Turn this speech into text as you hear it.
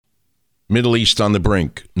Middle East on the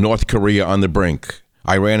brink. North Korea on the brink.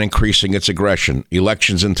 Iran increasing its aggression,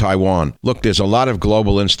 elections in Taiwan. Look, there's a lot of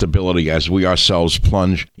global instability as we ourselves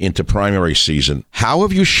plunge into primary season. How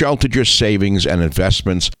have you sheltered your savings and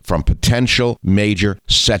investments from potential major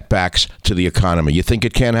setbacks to the economy? You think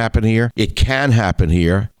it can't happen here? It can happen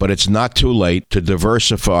here, but it's not too late to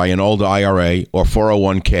diversify an old IRA or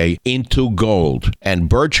 401k into gold. And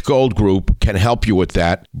Birch Gold Group can help you with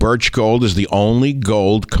that. Birch Gold is the only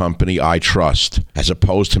gold company I trust. As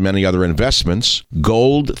opposed to many other investments,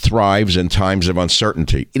 gold thrives in times of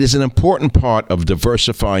uncertainty. It is an important part of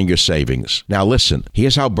diversifying your savings. Now listen,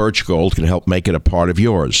 here's how Birch Gold can help make it a part of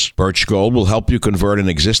yours. Birch Gold will help you convert an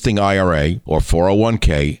existing IRA or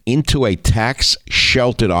 401k into a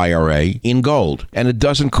tax-sheltered IRA in gold. And it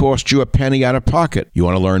doesn't cost you a penny out of pocket. You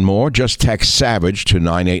want to learn more? Just text SAVAGE to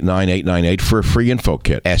 989-898 for a free info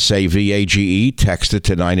kit. SAVAGE, text it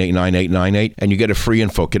to 989-898 and you get a free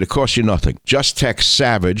info kit. It costs you nothing. Just text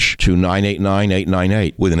SAVAGE to 989-898.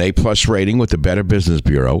 With an A-plus rating with the Better Business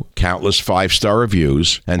Bureau, countless 5-star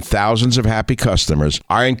reviews, and thousands of happy customers,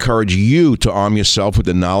 I encourage you to arm yourself with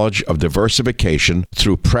the knowledge of diversification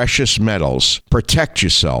through precious metals. Protect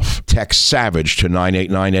yourself. Text SAVAGE to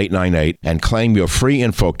 989-898 and claim your free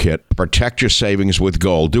info kit. Protect your savings with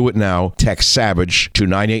gold. Do it now. Text SAVAGE to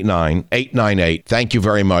 989-898. Thank you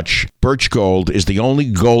very much. Birch Gold is the only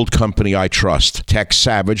gold company I trust. Text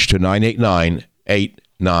SAVAGE to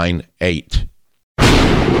 989-898.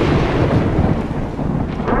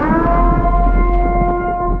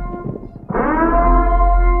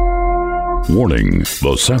 Warning,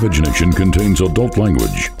 the Savage Nation contains adult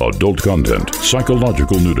language, adult content,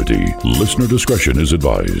 psychological nudity. Listener discretion is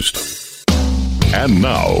advised. And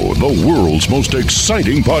now, the world's most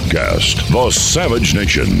exciting podcast, The Savage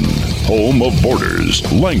Nation, home of borders,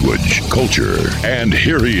 language, culture. And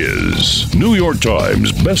here he is, New York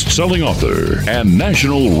Times best-selling author and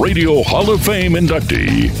National Radio Hall of Fame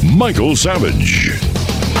inductee, Michael Savage.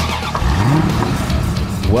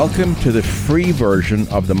 Welcome to the free version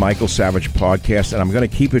of the Michael Savage podcast, and I'm going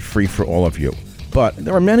to keep it free for all of you. But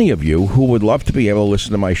there are many of you who would love to be able to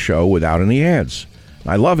listen to my show without any ads.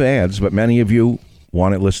 I love ads, but many of you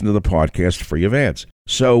want to listen to the podcast free of ads.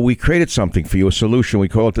 So we created something for you, a solution. We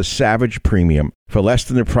call it the Savage Premium. For less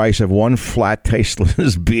than the price of one flat,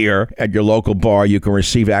 tasteless beer at your local bar, you can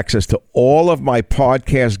receive access to all of my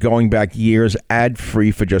podcasts going back years,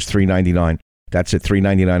 ad-free for just $3.99. That's it,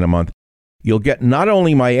 $3.99 a month. You'll get not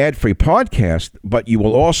only my ad-free podcast, but you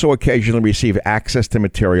will also occasionally receive access to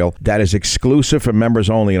material that is exclusive for members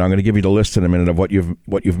only, and I'm going to give you the list in a minute of what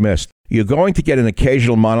you've missed. You're going to get an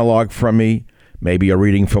occasional monologue from me, maybe a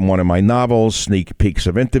reading from one of my novels, sneak peeks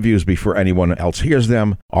of interviews before anyone else hears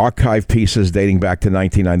them, archive pieces dating back to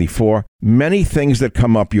 1994. Many things that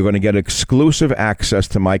come up, you're going to get exclusive access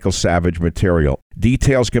to Michael Savage material.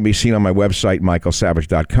 Details can be seen on my website,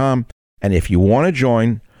 michaelsavage.com, and if you want to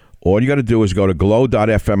join, all you got to do is go to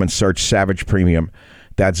glow.fm and search Savage Premium.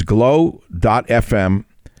 That's glow.fm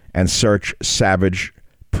and search Savage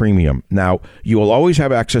Premium. Now, you will always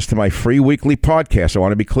have access to my free weekly podcast. I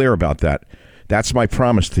want to be clear about that. That's my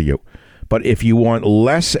promise to you. But if you want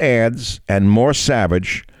less ads and more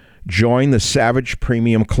Savage, join the Savage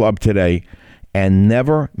Premium Club today and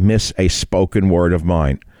never miss a spoken word of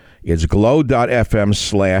mine. It's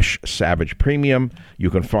glow.fm/Savage Premium.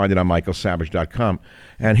 You can find it on michaelsavage.com.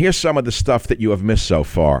 And here's some of the stuff that you have missed so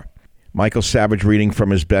far. Michael Savage reading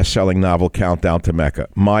from his best-selling novel, Countdown to Mecca.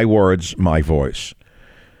 My words, my voice.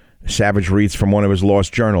 Savage reads from one of his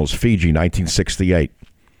lost journals, Fiji, 1968.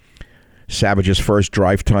 Savage's first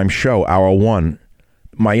drive time show, Hour 1.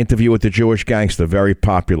 My interview with the Jewish gangster, very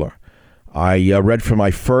popular. I read from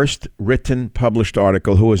my first written, published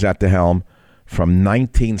article, Who Was at the Helm, from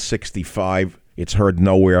 1965. It's heard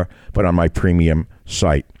nowhere but on my premium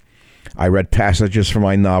site. I read passages from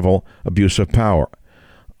my novel, Abuse of Power.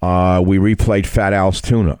 We replayed Fat Al's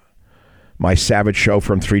Tuna. My Savage show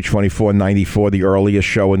from 3/24/94, the earliest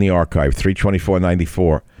show in the archive,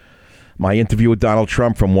 3/24/94. My interview with Donald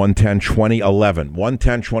Trump from 1/10/2011.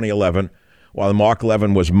 1/10/2011, while Mark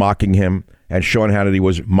Levin was mocking him and Sean Hannity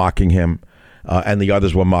was mocking him and the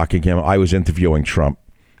others were mocking him, I was interviewing Trump.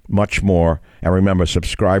 Much more. And remember,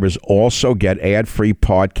 subscribers also get ad-free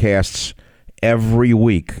podcasts every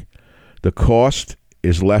week. The cost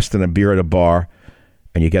is less than a beer at a bar,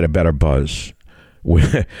 and you get a better buzz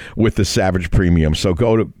with the Savage Premium. So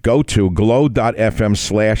go to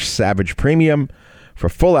glow.fm/Savage Premium for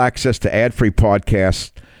full access to ad-free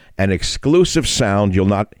podcasts and exclusive sound you'll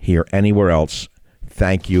not hear anywhere else.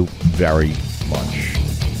 Thank you very much.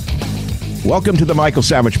 Welcome to the Michael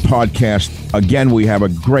Savage Podcast. Again, we have a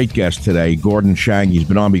great guest today, Gordon Chang. He's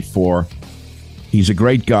been on before. He's a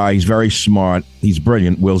great guy. He's very smart. He's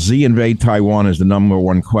brilliant. Will Z invade Taiwan is the number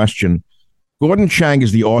one question. Gordon Chang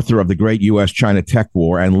is the author of The Great U.S.-China Tech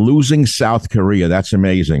War and Losing South Korea. That's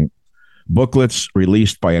amazing. Booklets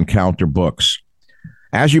released by Encounter Books.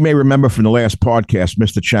 As you may remember from the last podcast,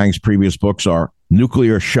 Mr. Chang's previous books are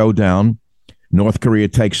Nuclear Showdown, North Korea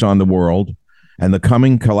Takes on the World, and The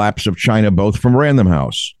Coming Collapse of China, both from Random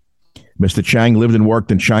House. Mr. Chang lived and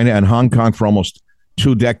worked in China and Hong Kong for almost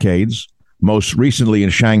 2 decades, most recently in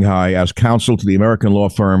Shanghai as counsel to the American law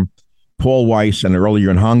firm Paul Weiss, and earlier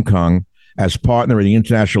in Hong Kong as partner in the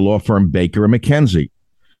international law firm Baker & McKenzie.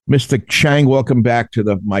 Mr. Chang, welcome back to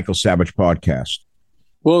the Michael Savage podcast.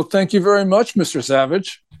 Well, thank you very much, Mr.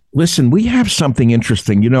 Savage. Listen, we have something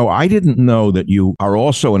interesting. You know, I didn't know that you are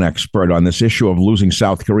also an expert on this issue of losing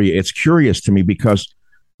South Korea. It's curious to me because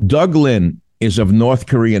Doug Lin is of North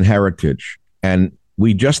Korean heritage, and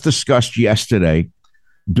we just discussed yesterday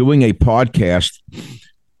doing a podcast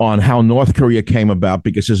on how North Korea came about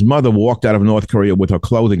because his mother walked out of North Korea with her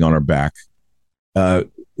clothing on her back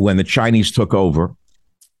when the Chinese took over.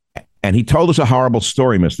 And he told us a horrible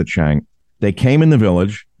story, Mr. Chang. They came in the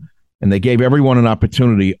village and they gave everyone an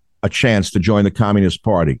opportunity, a chance to join the Communist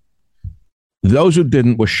Party. Those who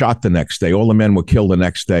didn't were shot the next day. All the men were killed the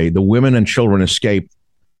next day. The women and children escaped,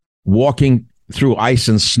 walking through ice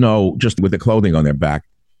and snow just with the clothing on their back.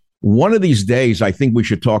 One of these days, I think we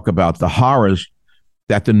should talk about the horrors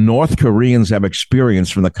that the North Koreans have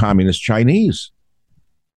experienced from the Communist Chinese.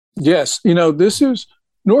 Yes, you know,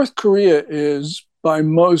 North Korea is, by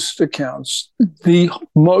most accounts, the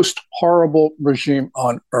most horrible regime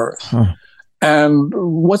on earth. Huh. And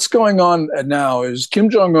what's going on now is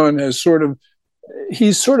Kim Jong-un has sort of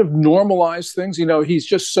normalized things. You know, he's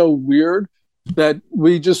just so weird that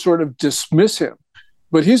we just sort of dismiss him.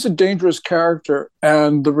 But he's a dangerous character,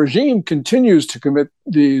 and the regime continues to commit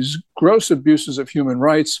these gross abuses of human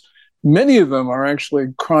rights. Many of them are actually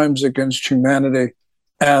crimes against humanity.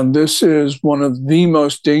 And this is one of the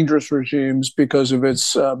most dangerous regimes because of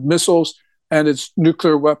its missiles and its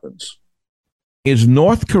nuclear weapons. Is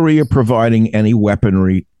North Korea providing any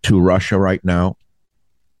weaponry to Russia right now?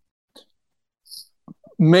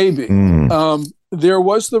 Maybe. There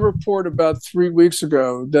was the report about 3 weeks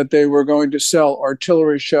ago that they were going to sell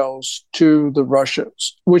artillery shells to the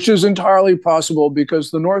Russians, which is entirely possible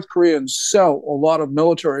because the North Koreans sell a lot of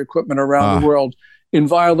military equipment around the world in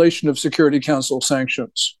violation of Security Council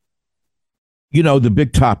sanctions. You know, the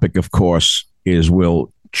big topic, of course, is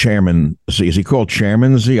will Chairman Z, is he called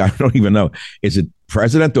Chairman Z? I don't even know. Is it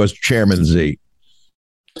President or is Chairman Z?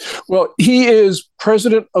 Well, he is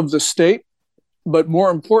president of the state. But more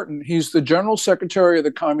important, he's the general secretary of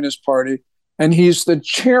the Communist Party, and he's the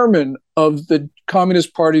chairman of the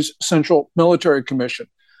Communist Party's Central Military Commission.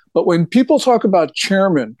 But when people talk about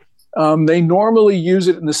chairman, they normally use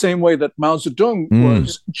it in the same way that Mao Zedong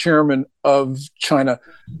was chairman of China.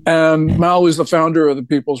 And Mao is the founder of the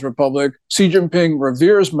People's Republic. Xi Jinping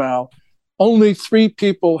reveres Mao. Only 3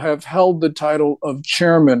 people have held the title of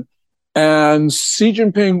chairman, and Xi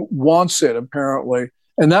Jinping wants it, apparently.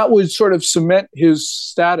 And that would sort of cement his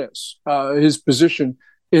status, his position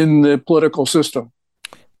in the political system.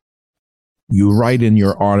 You write in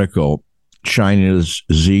your article, China's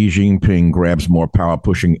Xi Jinping grabs more power,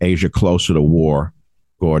 pushing Asia closer to war,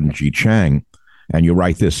 Gordon G. Chang. And you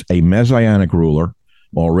write this, a messianic ruler,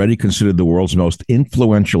 already considered the world's most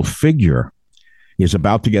influential figure, is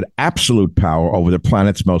about to get absolute power over the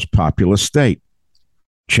planet's most populous state.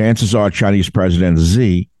 Chances are Chinese President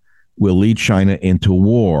Xi will lead China into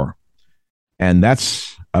war. And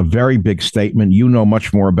that's a very big statement. You know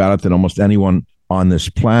much more about it than almost anyone on this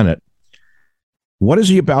planet. What is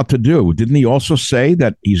he about to do? Didn't he also say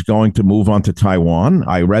that he's going to move on to Taiwan?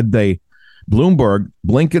 I read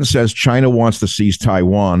Blinken says China wants to seize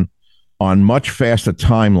Taiwan on much faster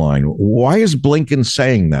timeline. Why is Blinken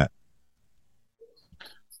saying that?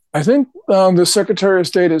 I think the Secretary of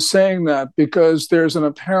State is saying that because there's an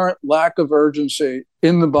apparent lack of urgency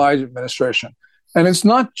in the Biden administration. And it's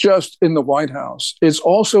not just in the White House. It's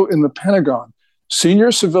also in the Pentagon,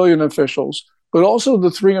 senior civilian officials, but also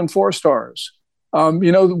the 3 and 4 stars.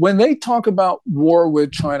 When they talk about war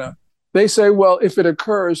with China, they say, well, if it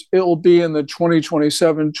occurs, it will be in the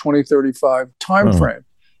 2027, 2035 timeframe.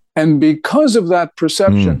 And because of that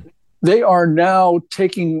perception, they are now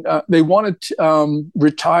they want to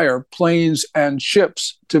retire planes and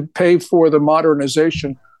ships to pay for the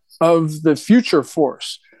modernization of the future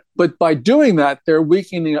force. But by doing that, they're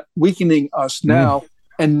weakening us now.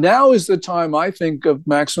 And now is the time, I think, of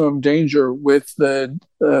maximum danger with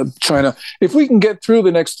China. If we can get through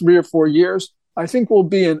the next 3 or 4 years, I think we'll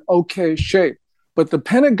be in okay shape. But the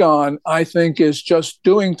Pentagon, I think, is just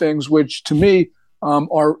doing things which, to me,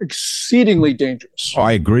 are exceedingly dangerous.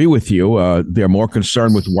 I agree with you. They're more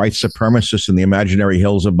concerned with white supremacists in the imaginary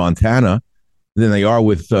hills of Montana than they are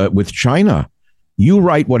with China. You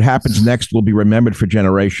write, what happens next will be remembered for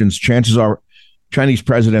generations. Chances are Chinese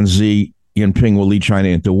President Xi Jinping will lead China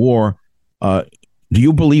into war. Do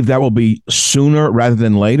you believe that will be sooner rather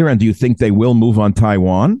than later? And do you think they will move on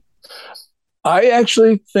Taiwan? I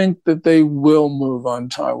actually think that they will move on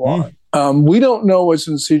Taiwan. We don't know what's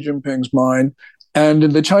in Xi Jinping's mind. And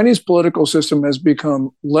the Chinese political system has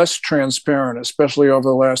become less transparent, especially over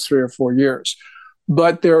the last 3 or 4 years.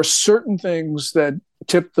 But there are certain things that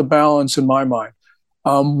tip the balance in my mind.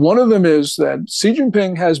 One of them is that Xi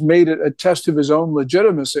Jinping has made it a test of his own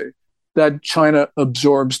legitimacy that China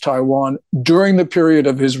absorbs Taiwan during the period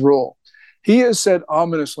of his rule. He has said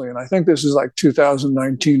ominously, and I think this is like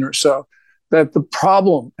 2019 or so, that the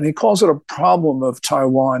problem, and he calls it a problem of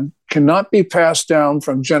Taiwan, cannot be passed down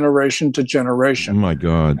from generation to generation. Oh, my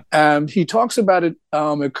God. And he talks about it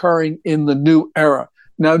occurring in the new era.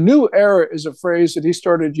 Now, new era is a phrase that he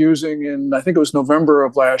started using in, I think it was November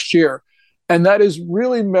of last year. And that is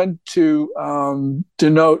really meant to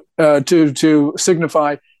denote, to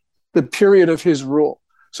signify the period of his rule.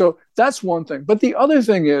 So that's one thing. But the other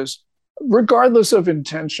thing is, regardless of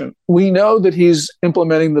intention, we know that he's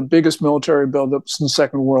implementing the biggest military buildup since the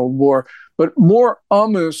Second World War. But more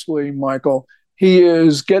ominously, Michael, he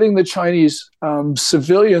is getting the Chinese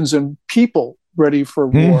civilians and people ready for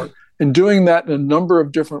war and doing that in a number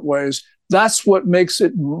of different ways. That's what makes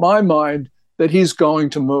it, in my mind, that he's going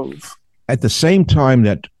to move. At the same time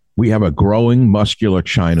that we have a growing muscular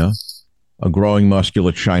China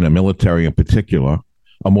military in particular,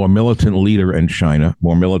 a more militant leader in China,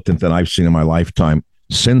 more militant than I've seen in my lifetime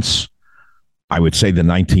since, I would say, the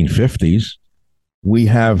 1950s. We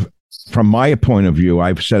have, from my point of view,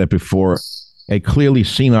 I've said it before, a clearly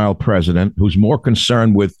senile president who's more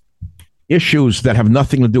concerned with issues that have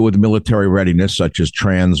nothing to do with military readiness, such as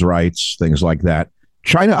trans rights, things like that.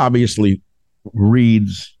 China obviously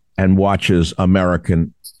reads and watches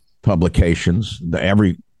American publications.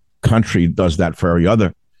 Every country does that for every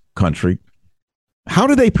other country. How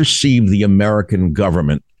do they perceive the American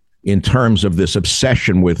government in terms of this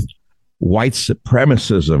obsession with white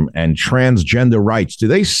supremacism and transgender rights? Do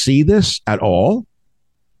they see this at all?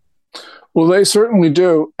 Well, they certainly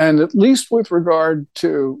do. And at least with regard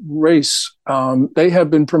to race, they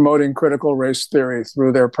have been promoting critical race theory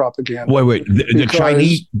through their propaganda. Wait, the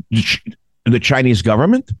Chinese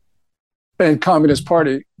government? And Communist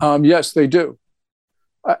Party, yes, they do.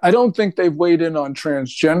 I don't think they've weighed in on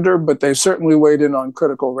transgender, but they certainly weighed in on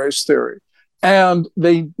critical race theory. And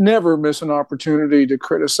they never miss an opportunity to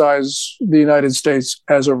criticize the United States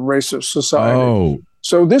as a racist society. Oh.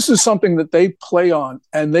 So this is something that they play on,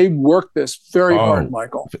 and they work this very hard,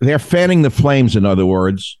 Michael. They're fanning the flames, in other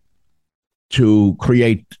words, to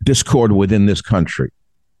create discord within this country.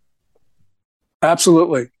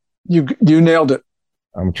 Absolutely. You nailed it.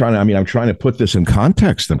 I'm trying to put this in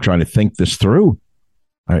context. I'm trying to think this through.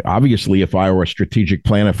 Obviously, if I were a strategic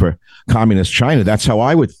planner for communist China, that's how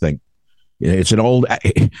I would think. It's an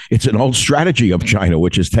old strategy of China,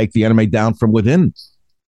 which is take the enemy down from within.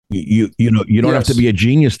 You don't have to be a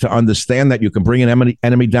genius to understand that you can bring an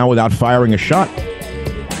enemy down without firing a shot.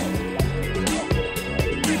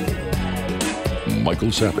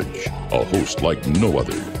 Michael Savage, a host like no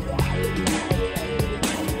other.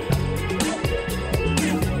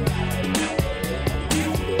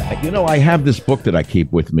 I have this book that I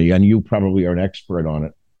keep with me, and you probably are an expert on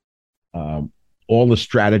it. All the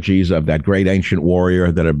strategies of that great ancient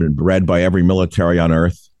warrior that have been read by every military on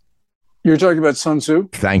earth. You're talking about Sun Tzu?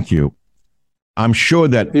 Thank you. I'm sure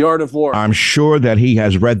that The Art of War. I'm sure that he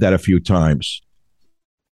has read that a few times.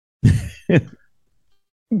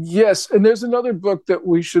 Yes, and there's another book that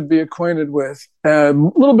we should be acquainted with, a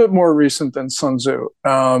little bit more recent than Sun Tzu.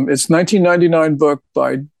 It's a 1999 book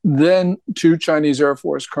by then 2 Chinese Air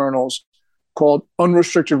Force colonels called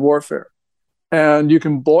Unrestricted Warfare. And you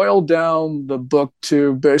can boil down the book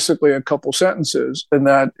to basically a couple sentences, and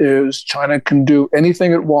that is China can do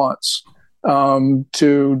anything it wants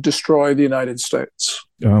to destroy the United States.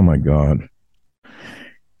 Oh, my God.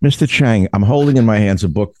 Mr. Chang, I'm holding in my hands a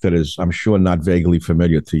book that is, I'm sure, not vaguely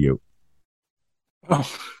familiar to you.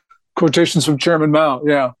 Oh, quotations from Chairman Mao,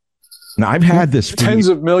 yeah. Now, I've had this. Tens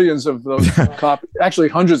of millions of those copies, actually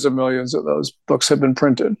hundreds of millions of those books have been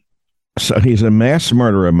printed. So he's a mass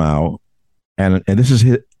murderer, Mao, and this is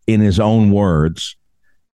in his own words,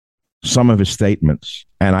 some of his statements.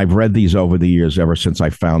 And I've read these over the years, ever since I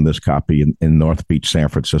found this copy in North Beach, San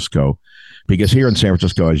Francisco. Because here in San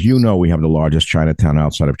Francisco, as you know, we have the largest Chinatown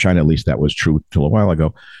outside of China. At least that was true till a while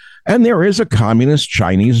ago. And there is a communist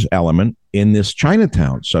Chinese element in this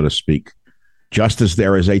Chinatown, so to speak, just as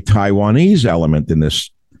there is a Taiwanese element in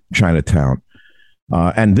this Chinatown.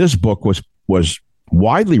 And this book was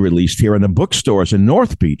widely released here in the bookstores in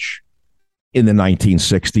North Beach in the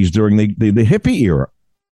 1960s during the hippie era.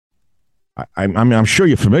 I'm sure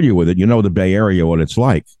you're familiar with it. You know the Bay Area, what it's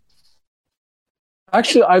like.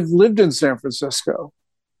 Actually, I've lived in San Francisco.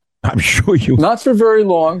 I'm sure you... Not for very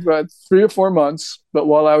long, but 3 or 4 months. But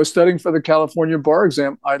while I was studying for the California bar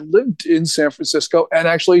exam, I lived in San Francisco and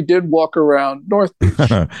actually did walk around North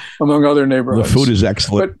Beach, among other neighborhoods. The food is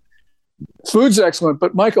excellent. Food's excellent.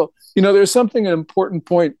 But Michael, there's an important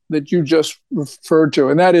point that you just referred to,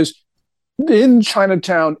 and that is in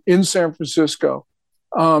Chinatown, in San Francisco,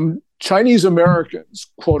 Chinese Americans,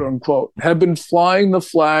 quote unquote, have been flying the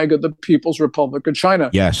flag of the People's Republic of China.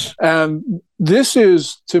 Yes. And this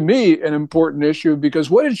is, to me, an important issue because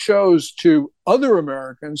what it shows to other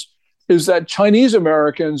Americans is that Chinese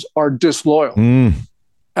Americans are disloyal.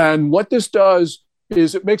 And what this does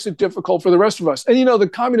is it makes it difficult for the rest of us. And, the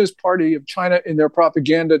Communist Party of China in their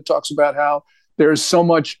propaganda talks about how there's so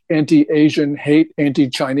much anti-Asian hate,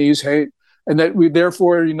 anti-Chinese hate, and that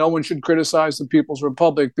therefore, no one should criticize the People's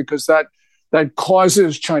Republic because that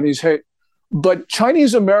causes Chinese hate. But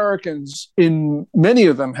Chinese Americans, in many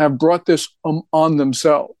of them, have brought this on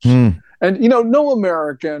themselves. And, no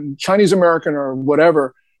American, Chinese American or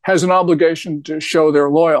whatever, has an obligation to show they're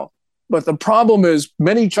loyal. But the problem is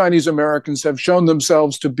many Chinese Americans have shown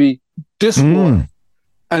themselves to be disloyal.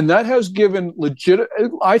 And that has given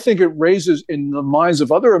I think it raises in the minds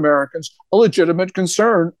of other Americans a legitimate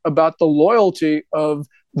concern about the loyalty of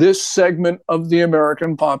this segment of the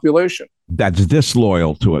American population. That's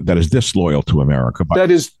disloyal to it. That is disloyal to America. That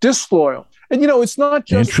is disloyal. And, it's not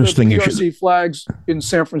just the PRC flags in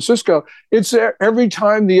San Francisco. It's every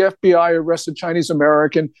time the FBI arrests a Chinese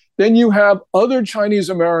American, then you have other Chinese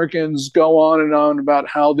Americans go on and on about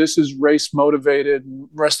how this is race motivated and the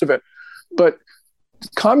rest of it. But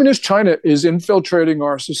Communist China is infiltrating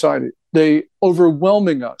our society. They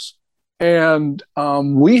overwhelming us. And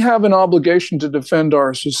we have an obligation to defend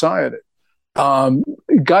our society.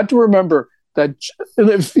 Got to remember that,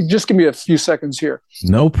 just give me a few seconds here.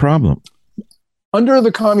 No problem. Under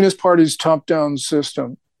the Communist Party's top-down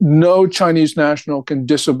system, no Chinese national can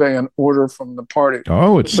disobey an order from the party.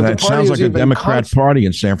 Oh, it sounds like a Democrat party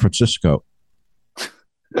in San Francisco.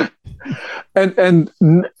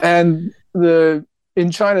 In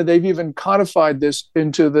China, they've even codified this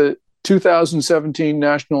into the 2017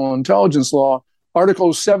 National Intelligence Law,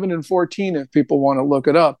 Articles 7 and 14, if people want to look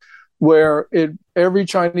it up, where every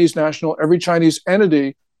Chinese national, every Chinese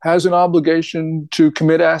entity has an obligation to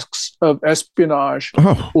commit acts of espionage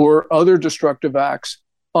or other destructive acts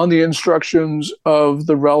on the instructions of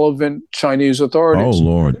the relevant Chinese authorities. Oh,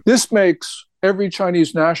 Lord. This makes every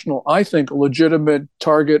Chinese national, I think, a legitimate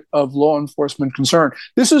target of law enforcement concern.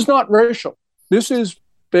 This is not racial. This is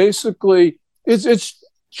basically, it's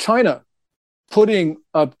China putting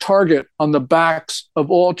a target on the backs of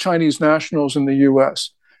all Chinese nationals in the U.S.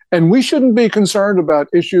 And we shouldn't be concerned about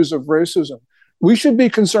issues of racism. We should be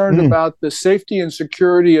concerned about the safety and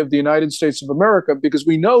security of the United States of America because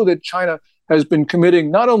we know that China has been committing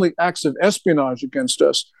not only acts of espionage against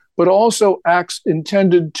us, but also acts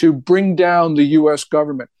intended to bring down the U.S.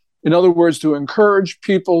 government. In other words, to encourage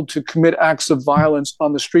people to commit acts of violence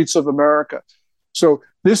on the streets of America. So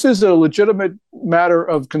this is a legitimate matter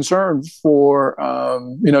of concern for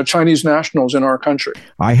Chinese nationals in our country.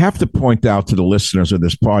 I have to point out to the listeners of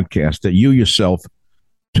this podcast that you yourself,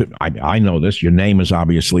 I know this, your name is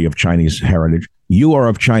obviously of Chinese heritage. You are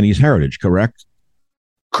of Chinese heritage, correct?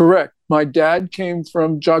 Correct. My dad came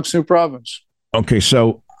from Jiangsu province. Okay,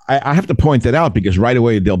 so I have to point that out because right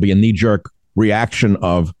away there'll be a knee-jerk reaction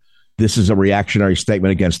of this is a reactionary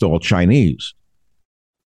statement against all Chinese.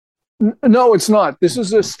 No, it's not. This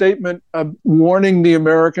is a statement warning the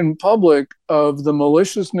American public of the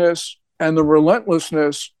maliciousness and the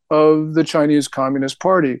relentlessness of the Chinese Communist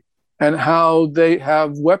Party and how they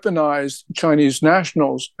have weaponized Chinese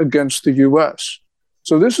nationals against the U.S.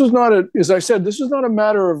 So this is not as I said, this is not a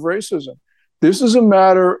matter of racism. This is a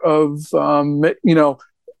matter of,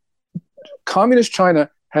 Communist China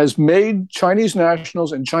has made Chinese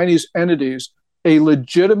nationals and Chinese entities a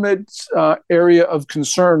legitimate area of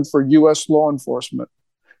concern for U.S. law enforcement.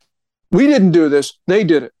 We didn't do this. They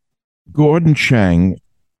did it. Gordon Chang,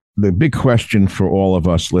 the big question for all of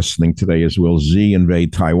us listening today is, will Xi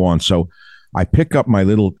invade Taiwan? So I pick up my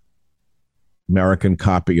little American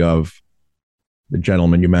copy of the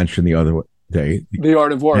gentleman you mentioned the Okay. The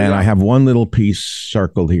Art of War. And yeah. I have one little piece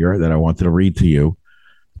circled here that I wanted to read to you.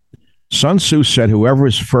 Sun Tzu said, whoever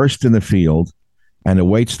is first in the field and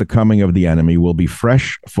awaits the coming of the enemy will be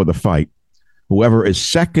fresh for the fight. Whoever is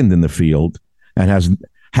second in the field and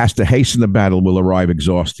has to hasten the battle will arrive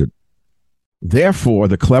exhausted. Therefore,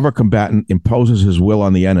 the clever combatant imposes his will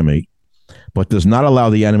on the enemy, but does not allow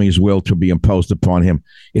the enemy's will to be imposed upon him.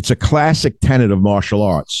 It's a classic tenet of martial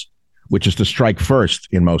arts, which is to strike first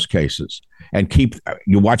in most cases. And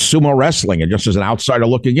you watch sumo wrestling, and just as an outsider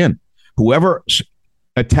looking in, whoever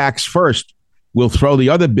attacks first will throw the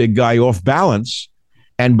other big guy off balance,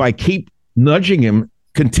 and by keep nudging him,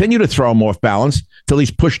 continue to throw him off balance till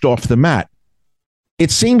he's pushed off the mat.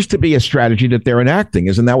 It seems to be a strategy that they're enacting.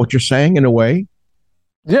 Isn't that what you're saying in a way?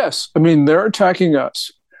 Yes. I mean, they're attacking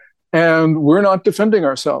us and we're not defending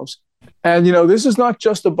ourselves. And, this is not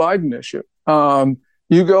just a Biden issue.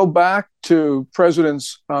 You go back to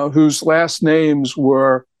presidents whose last names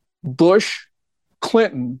were Bush,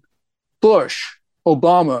 Clinton, Bush,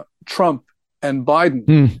 Obama, Trump, and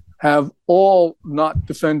Biden have all not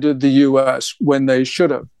defended the U.S. when they should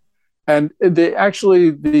have. And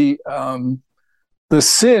the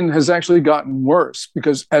sin has actually gotten worse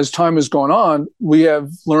because as time has gone on, we have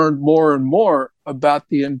learned more and more about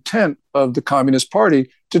the intent of the Communist Party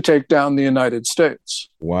to take down the United States.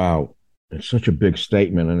 Wow. It's such a big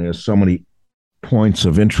statement, and there's so many points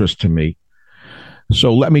of interest to me.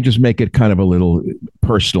 So let me just make it kind of a little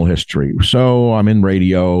personal history. So I'm in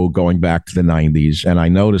radio going back to the 90s, and I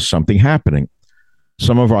noticed something happening.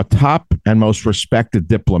 Some of our top and most respected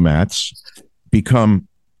diplomats become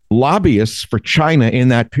lobbyists for China in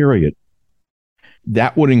that period.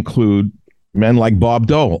 That would include men like Bob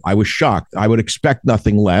Dole. I was shocked. I would expect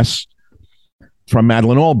nothing less from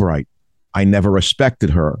Madeleine Albright. I never respected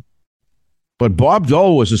her. But Bob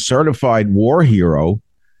Dole was a certified war hero,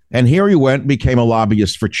 and here he went and became a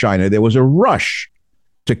lobbyist for China. There was a rush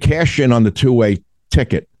to cash in on the two-way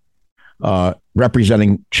ticket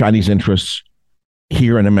representing Chinese interests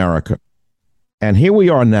here in America. And here we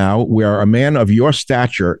are now, where a man of your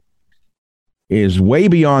stature is way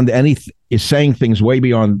beyond is saying things way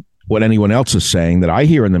beyond what anyone else is saying that I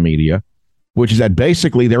hear in the media, which is that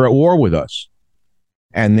basically they're at war with us,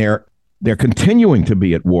 and they're continuing to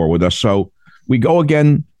be at war with us. So we go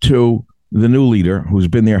again to the new leader, who's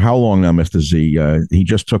been there how long now, Mr. Z? He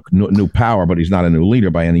just took new power, but he's not a new leader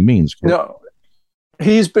by any means. No.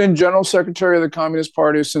 He's been General Secretary of the Communist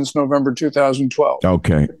Party since November 2012.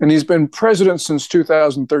 Okay. And he's been president since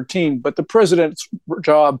 2013, but the president's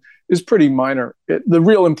job is pretty minor. The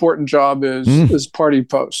real important job is party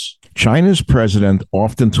posts. China's president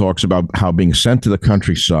often talks about how being sent to the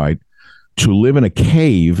countryside to live in a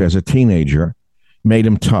cave as a teenager made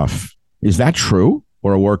him tough. Is that true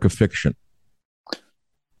or a work of fiction?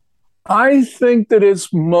 I think that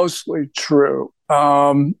it's mostly true.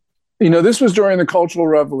 This was during the Cultural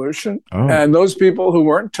Revolution, and those people who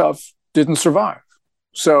weren't tough didn't survive.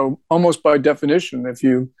 So almost by definition, if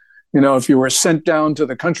you were sent down to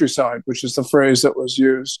the countryside, which is the phrase that was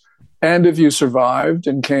used, and if you survived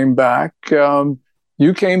and came back,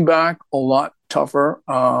 you came back a lot tougher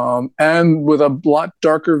and with a lot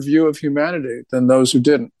darker view of humanity than those who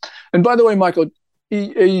didn't. And by the way, Michael,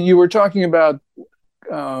 you were talking about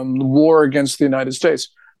the war against the United States.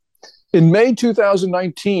 In May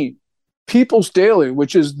 2019, People's Daily,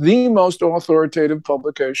 which is the most authoritative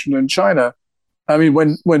publication in China. I mean,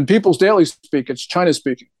 when People's Daily speak, it's China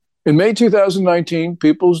speaking. In May 2019,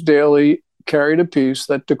 People's Daily carried a piece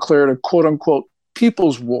that declared a quote-unquote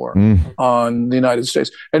people's war on the United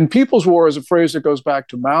States. And people's war is a phrase that goes back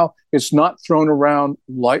to Mao. It's not thrown around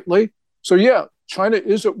lightly. So yeah, China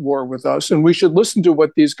is at war with us, and we should listen to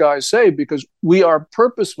what these guys say because we are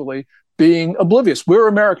purposefully being oblivious. We're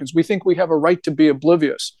Americans. We think we have a right to be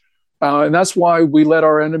oblivious. And that's why we let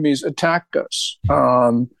our enemies attack us.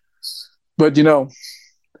 But,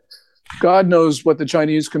 God knows what the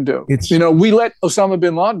Chinese can do. We let Osama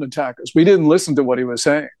bin Laden attack us. We didn't listen to what he was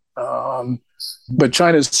saying. But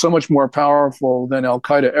China is so much more powerful than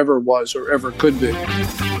Al-Qaeda ever was or ever could be.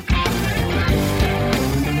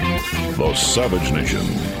 The Savage Nation.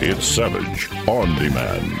 It's Savage on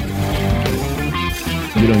Demand.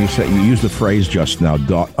 You used the phrase just now,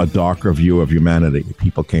 a darker view of humanity.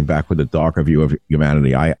 People came back with a darker view of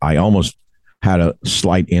humanity. I almost had a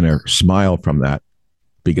slight inner smile from that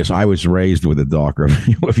because I was raised with a darker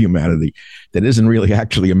view of humanity that isn't really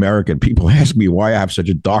actually American. People ask me why I have such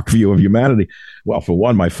a dark view of humanity. Well, for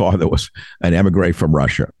one, my father was an emigre from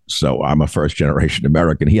Russia, so I'm a first-generation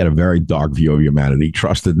American. He had a very dark view of humanity,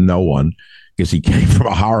 trusted no one because he came from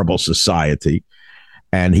a horrible society.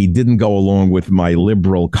 And he didn't go along with my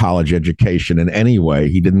liberal college education in any way.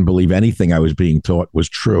 He didn't believe anything I was being taught was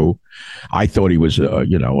true. I thought he was,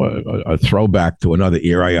 a throwback to another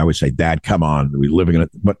era. I would say, Dad, come on, we're living in it.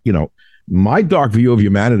 But, my dark view of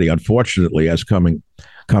humanity, unfortunately, is coming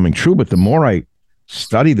true. But the more I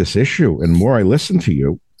study this issue and more I listen to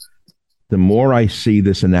you, the more I see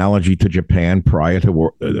this analogy to Japan prior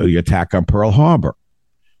to the attack on Pearl Harbor.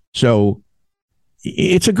 So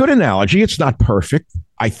it's a good analogy. It's not perfect.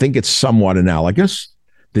 I think it's somewhat analogous.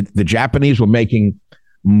 The Japanese were making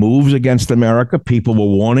moves against America. People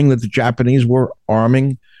were warning that the Japanese were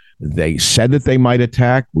arming. They said that they might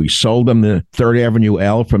attack. We sold them the 3rd Avenue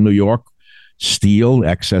L from New York, steel,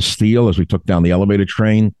 excess steel, as we took down the elevator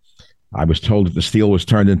train. I was told that the steel was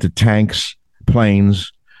turned into tanks,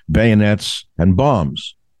 planes, bayonets, and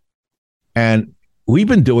bombs. And we've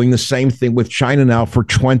been doing the same thing with China now for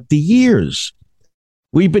 20 years.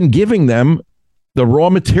 We've been giving them the raw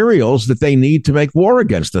materials that they need to make war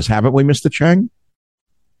against us, haven't we, Mr. Chang?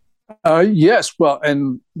 Yes. Well,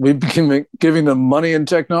 and we've been giving them money and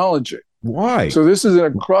technology. Why? So this is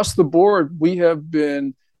across the board. We have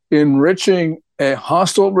been enriching a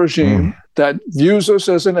hostile regime that views us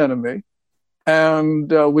as an enemy.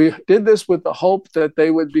 And we did this with the hope that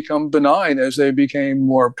they would become benign as they became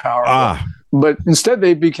more powerful. But instead,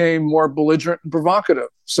 they became more belligerent and provocative.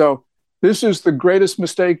 So this is the greatest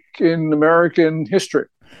mistake in American history.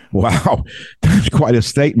 Wow, that's quite a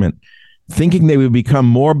statement. Thinking they would become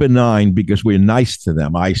more benign because we're nice to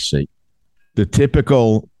them, I see. The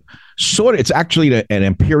typical it's actually an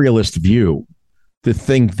imperialist view to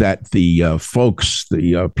think that the folks,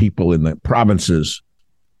 the people in the provinces,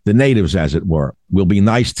 the natives, as it were, will be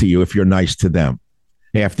nice to you if you're nice to them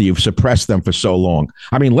after you've suppressed them for so long.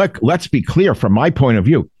 I mean, let's be clear from my point of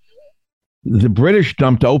view. The British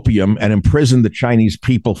dumped opium and imprisoned the Chinese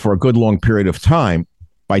people for a good long period of time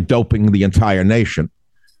by doping the entire nation.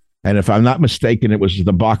 And if I'm not mistaken, it was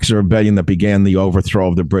the Boxer Rebellion that began the overthrow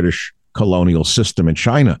of the British colonial system in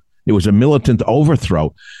China. It was a militant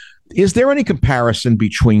overthrow. Is there any comparison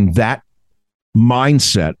between that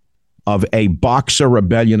mindset of a Boxer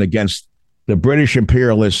Rebellion against the British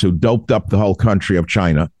imperialists who doped up the whole country of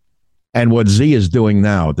China and what Xi is doing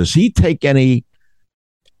now? Does he take anything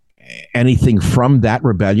from that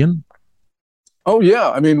rebellion? Oh, yeah.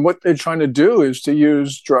 I mean, what they're trying to do is to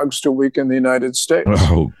use drugs to weaken the United States.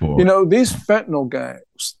 Oh, boy. These fentanyl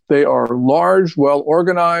gangs, they are large,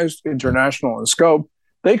 well-organized, international in scope.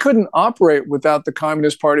 They couldn't operate without the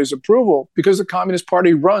Communist Party's approval because the Communist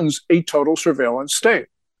Party runs a total surveillance state.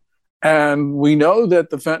 And we know that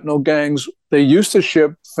the fentanyl gangs, they used to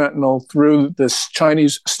ship fentanyl through this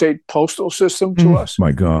Chinese state postal system to us.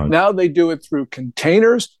 My God. Now they do it through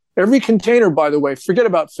containers. Every container, by the way, forget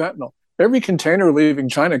about fentanyl. Every container leaving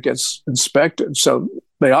China gets inspected. So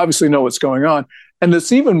they obviously know what's going on. And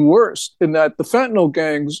it's even worse in that the fentanyl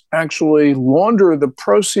gangs actually launder the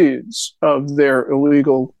proceeds of their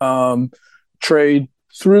illegal trade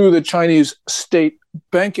through the Chinese state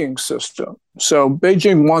banking system. So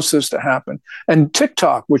Beijing wants this to happen. And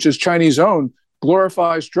TikTok, which is Chinese owned,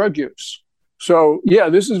 glorifies drug use. So, yeah,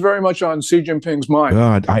 this is very much on Xi Jinping's mind.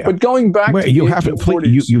 God, but going back to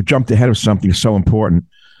you jumped ahead of something so important.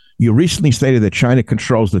 You recently stated that China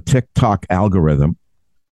controls the TikTok algorithm,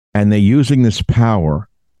 and they're using this power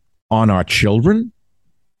on our children?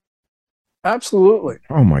 Absolutely.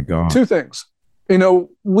 Oh, my God. Two things.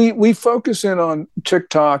 We focus in on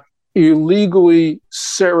TikTok illegally,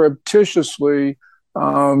 surreptitiously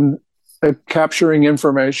capturing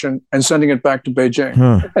information and sending it back to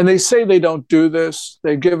Beijing. And they say they don't do this.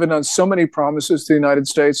 They've given us so many promises to the United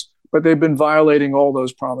States, but they've been violating all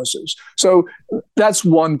those promises. So that's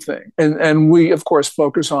one thing. And we, of course,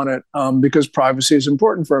 focus on it because privacy is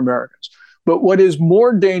important for Americans. But what is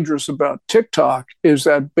more dangerous about TikTok is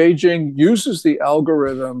that Beijing uses the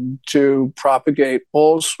algorithm to propagate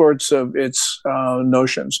all sorts of its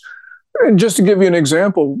notions. And just to give you an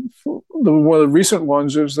example, one of the recent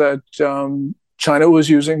ones is that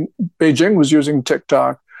Beijing was using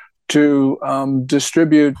TikTok to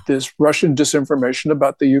distribute this Russian disinformation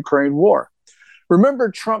about the Ukraine war.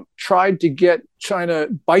 Remember, Trump tried to get China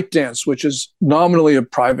ByteDance, which is nominally a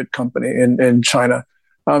private company in China,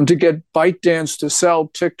 to get ByteDance to sell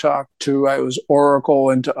TikTok to Oracle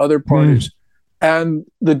and to other parties. And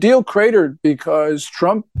the deal cratered because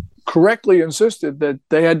Trump correctly insisted that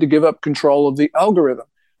they had to give up control of the algorithm.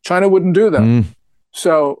 China wouldn't do that.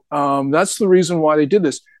 So that's the reason why they did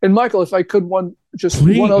this. And Michael, if I could, one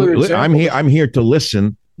other example. I'm here to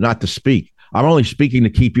listen, not to speak. I'm only speaking to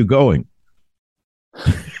keep you going.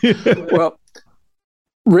 Well,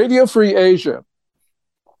 Radio Free Asia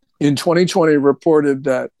in 2020 reported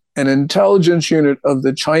that an intelligence unit of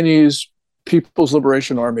the Chinese People's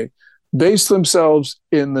Liberation Army based themselves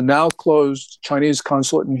in the now closed Chinese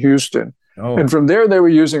consulate in Houston. Oh. And from there, they were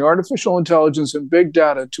using artificial intelligence and big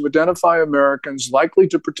data to identify Americans likely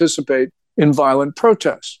to participate in violent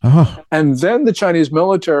protests. Uh-huh. And then the Chinese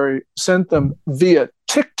military sent them via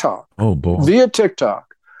TikTok. Oh, boy. Via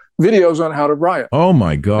TikTok, videos on how to riot. Oh,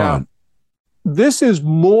 my God. Now, this is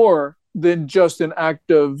more than just an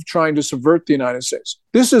act of trying to subvert the United States.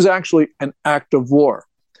 This is actually an act of war.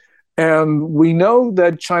 And we know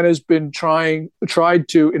that China's been tried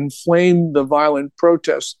to inflame the violent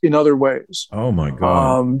protests in other ways. Oh, my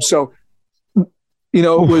God. So, you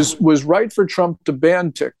know, it was right for Trump to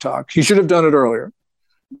ban TikTok. He should have done it earlier.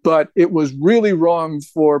 But it was really wrong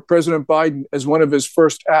for President Biden, as one of his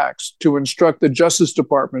first acts, to instruct the Justice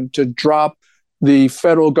Department to drop the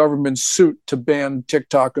federal government's suit to ban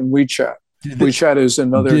TikTok and WeChat. WeChat is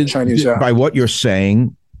another Chinese app. By what you're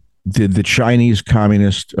saying, did the Chinese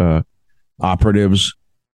communist operatives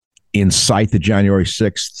incite the January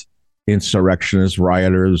 6th insurrectionists,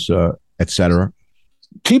 rioters, etc.?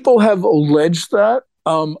 People have alleged that.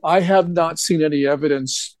 I have not seen any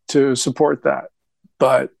evidence to support that.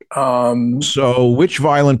 But so which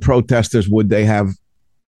violent protesters would they have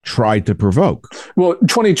tried to provoke? Well,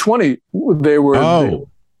 2020, they were.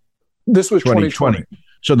 This was 2020.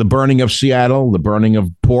 So the burning of Seattle, the burning of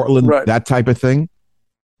Portland, right. That type of thing?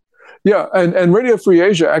 Yeah, and Radio Free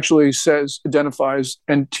Asia actually identifies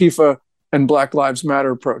Antifa and Black Lives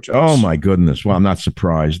Matter protests. Oh, my goodness. Well, I'm not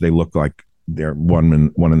surprised. They look like they're one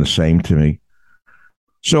and the same to me.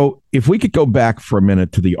 So if we could go back for a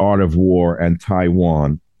minute to the art of war and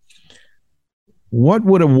Taiwan, what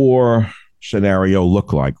would a war scenario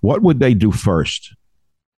look like? What would they do first?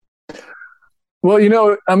 Well, you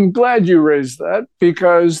know, I'm glad you raised that,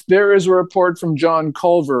 because there is a report from John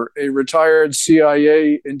Culver, a retired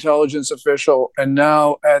CIA intelligence official and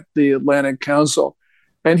now at the Atlantic Council.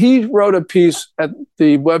 And he wrote a piece at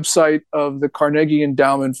the website of the Carnegie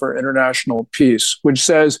Endowment for International Peace, which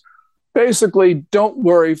says, basically, don't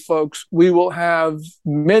worry, folks. We will have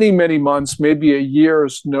many, many months, maybe a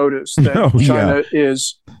year's notice that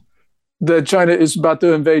China is about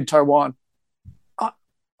to invade Taiwan.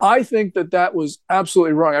 I think that was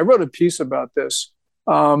absolutely wrong. I wrote a piece about this.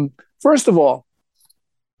 First of all,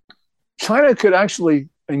 China could actually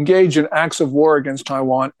engage in acts of war against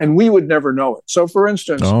Taiwan, and we would never know it. So, for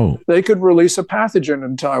instance, they could release a pathogen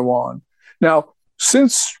in Taiwan. Now,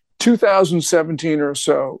 since 2017 or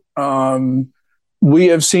so, we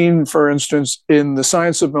have seen, for instance, in the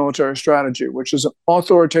Science of Military Strategy, which is an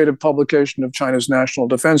authoritative publication of China's National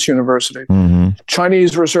Defense University,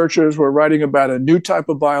 Chinese researchers were writing about a new type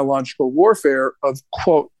of biological warfare of,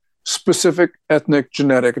 quote, specific ethnic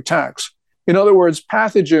genetic attacks. In other words,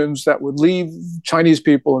 pathogens that would leave Chinese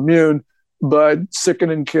people immune, but sicken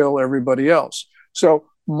and kill everybody else. So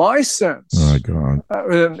my sense, oh my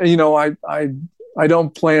God. You know, I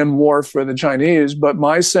don't plan war for the Chinese, but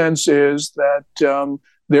my sense is that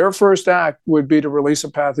their first act would be to release a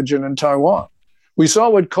pathogen in Taiwan. We saw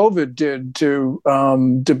what COVID did to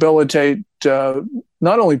debilitate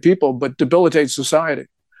not only people, but debilitate society.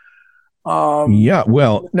 Yeah,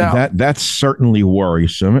 well, now, that's certainly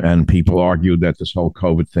worrisome. And people argue that this whole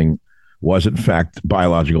COVID thing was, in fact,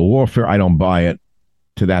 biological warfare. I don't buy it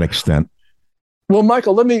to that extent. Well,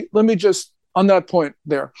 Michael, let me just, on that point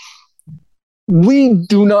there, we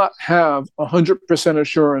do not have 100%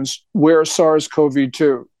 assurance where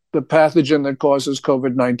SARS-CoV-2, the pathogen that causes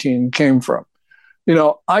COVID-19, came from. You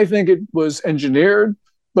know, I think it was engineered,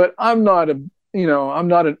 but I'm not an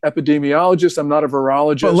epidemiologist. I'm not a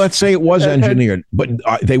virologist. But let's say it was engineered, but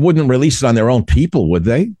they wouldn't release it on their own people, would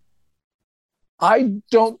they? I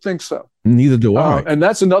don't think so. Neither do I. And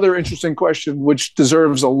that's another interesting question, which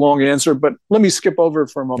deserves a long answer, but let me skip over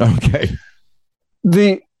it for a moment. Okay.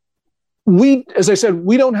 As I said,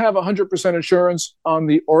 we don't have 100% assurance on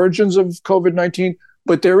the origins of COVID-19,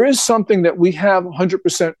 but there is something that we have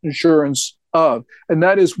 100% assurance of, and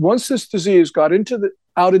that is once this disease got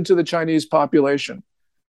out into the Chinese population,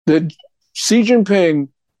 that Xi Jinping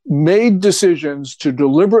made decisions to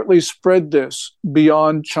deliberately spread this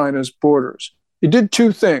beyond China's borders. He did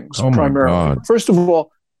two things primarily. First of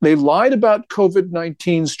all, they lied about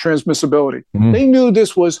COVID-19's transmissibility. They knew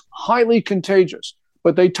this was highly contagious,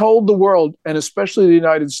 but they told the world, and especially the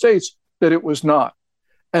United States, that it was not.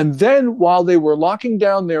 And then while they were locking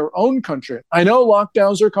down their own country, I know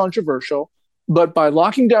lockdowns are controversial, but by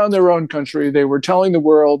locking down their own country, they were telling the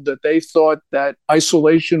world that they thought that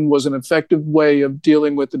isolation was an effective way of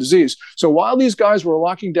dealing with the disease. So while these guys were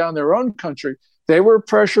locking down their own country, they were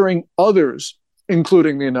pressuring others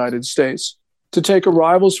including the United States, to take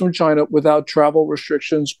arrivals from China without travel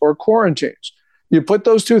restrictions or quarantines. You put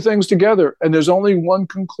those two things together, and there's only one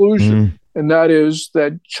conclusion, and that is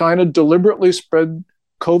that China deliberately spread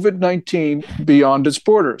COVID-19 beyond its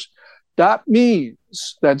borders. That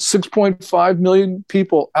means that 6.5 million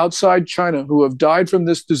people outside China who have died from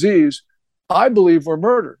this disease, I believe, were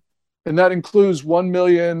murdered. And that includes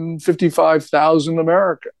 1,055,000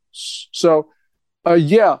 Americans. So,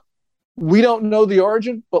 yeah, we don't know the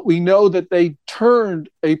origin, but we know that they turned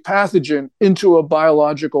a pathogen into a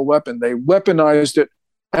biological weapon. They weaponized it,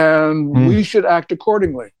 and we should act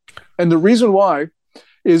accordingly. And the reason why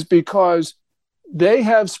is because they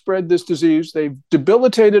have spread this disease. They've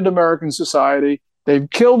debilitated American society. They've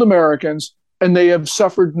killed Americans, and they have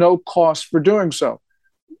suffered no cost for doing so.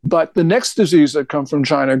 But the next disease that comes from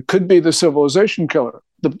China could be the civilization killer,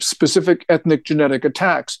 the specific ethnic genetic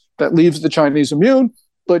attacks that leaves the Chinese immune,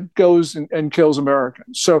 but goes and kills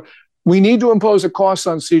Americans. So we need to impose a cost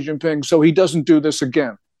on Xi Jinping so he doesn't do this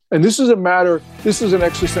again. And this is an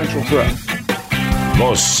existential threat.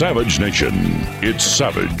 The Savage Nation. It's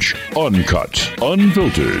savage, uncut,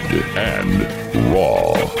 unfiltered, and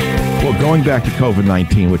raw. Well, going back to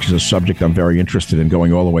COVID-19, which is a subject I'm very interested in,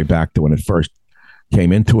 going all the way back to when it first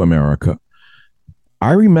came into America,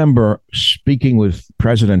 I remember speaking with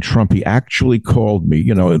President Trump. He actually called me,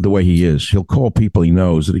 the way he is. He'll call people he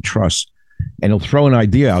knows that he trusts, and he'll throw an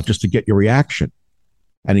idea out just to get your reaction.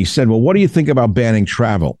 And he said, well, what do you think about banning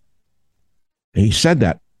travel? And he said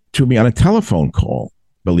that to me on a telephone call,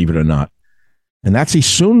 believe it or not. And that's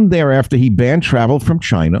soon thereafter, he banned travel from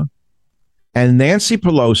China. And Nancy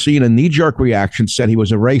Pelosi, in a knee-jerk reaction, said he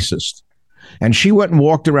was a racist. And she went and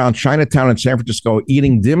walked around Chinatown in San Francisco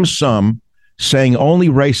eating dim sum, saying only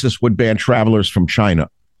racists would ban travelers from China.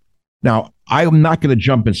 Now, I'm not going to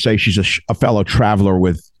jump and say she's a fellow traveler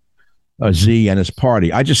with Z and his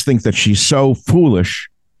party. I just think that she's so foolish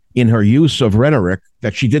in her use of rhetoric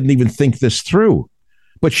that she didn't even think this through.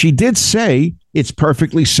 But she did say it's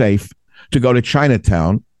perfectly safe to go to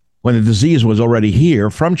Chinatown when the disease was already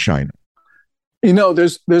here from China.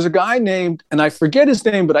 There's a guy named, and I forget his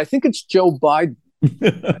name, but I think it's Joe Biden,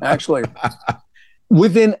 actually.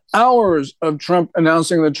 Within hours of Trump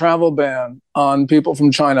announcing the travel ban on people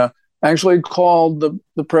from China, actually called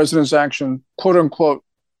the president's action, quote unquote,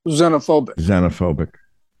 xenophobic. Xenophobic.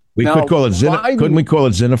 Couldn't we call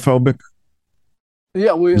it xenophobic?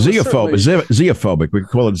 Yeah, Zeophobic. We could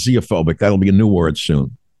call it zeophobic. That'll be a new word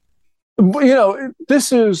soon.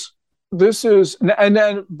 This is, and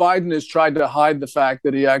then Biden has tried to hide the fact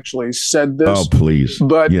that he actually said this. Oh, please.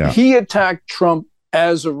 But he attacked Trump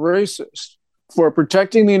as a racist for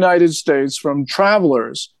protecting the United States from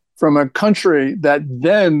travelers from a country that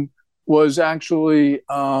then was actually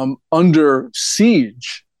under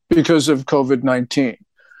siege because of COVID-19.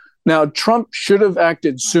 Now, Trump should have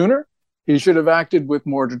acted sooner. He should have acted with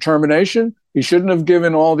more determination. He shouldn't have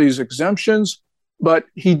given all these exemptions, but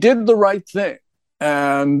he did the right thing.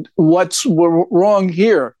 And what's wrong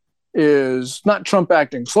here is not Trump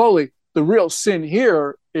acting slowly. The real sin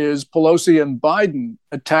here is Pelosi and Biden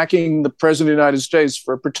attacking the president of the United States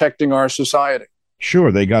for protecting our society.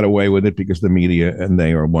 Sure, they got away with it because the media and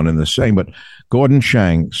they are one and the same. But Gordon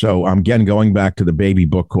Chang, so I'm again going back to the baby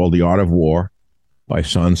book called The Art of War by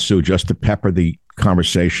Sun Tzu, just to pepper the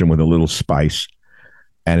conversation with a little spice.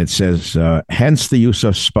 And it says, hence the use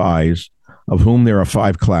of spies, of whom there are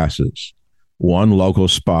 5 classes. 1, local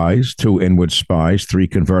spies. 2, inward spies. 3,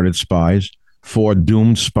 converted spies. 4,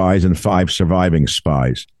 doomed spies. And 5, surviving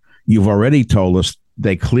spies. You've already told us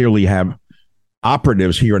they clearly have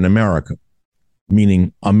operatives here in America,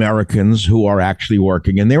 meaning Americans who are actually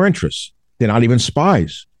working in their interests. They're not even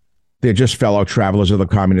spies. They're just fellow travelers of the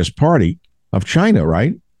Communist Party of China,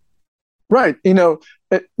 right? Right.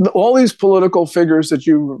 All these political figures that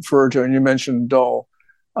you refer to, and you mentioned Dole,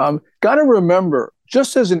 got to remember,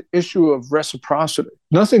 just as an issue of reciprocity,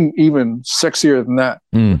 nothing even sexier than that,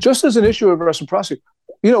 just as an issue of reciprocity,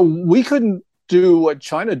 we couldn't do what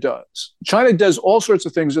China does. China does all sorts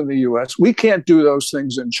of things in the U.S. We can't do those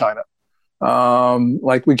things in China.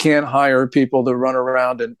 Like we can't hire people to run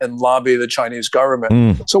around and lobby the Chinese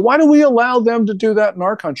government. So why do we allow them to do that in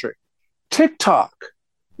our country? TikTok,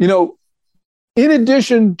 in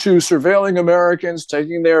addition to surveilling Americans,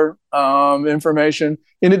 taking their information,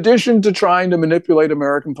 in addition to trying to manipulate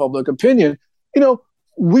American public opinion,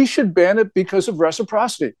 we should ban it because of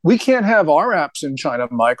reciprocity. We can't have our apps in China,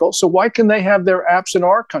 Michael. So why can they have their apps in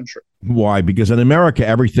our country? Why? Because in America,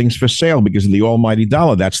 everything's for sale because of the almighty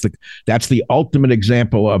dollar. That's the ultimate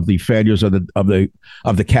example of the failures of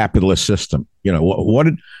the capitalist system. What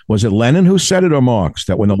was it Lenin who said it or Marx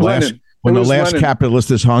that when the When the last Lenin.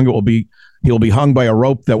 capitalist is hung, he'll be hung by a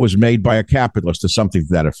rope that was made by a capitalist, or something to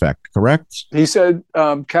that effect. Correct? He said,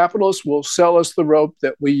 capitalists will sell us the rope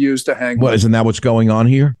that we use to hang. Well, isn't that what's going on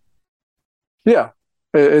here? Yeah,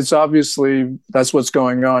 it's obviously that's what's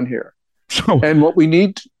going on here. So, and what we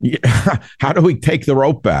need. How do we take the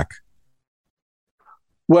rope back?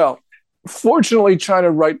 Well, fortunately,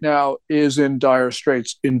 China right now is in dire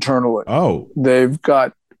straits internally. Oh, they've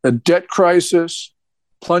got a debt crisis,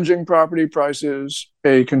 plunging property prices,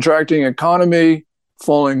 a contracting economy,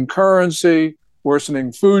 falling currency,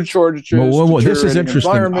 worsening food shortages. This is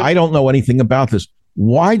interesting. I don't know anything about this.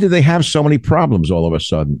 Why do they have so many problems all of a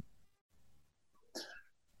sudden?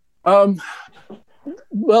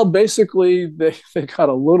 Well, basically, they got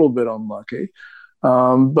a little bit unlucky,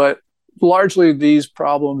 but largely these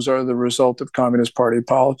problems are the result of Communist Party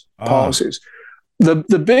policies.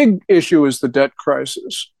 The big issue is the debt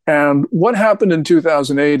crisis. And what happened in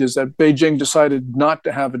 2008 is that Beijing decided not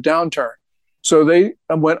to have a downturn. So they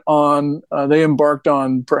they embarked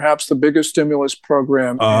on perhaps the biggest stimulus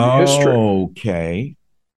program in history. Okay.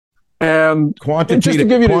 And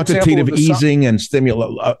quantitative easing and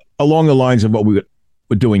stimulus along the lines of what we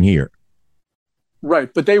were doing here.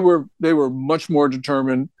 Right. But they were much more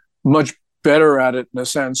determined, much better at it in a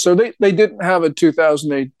sense. So they didn't have a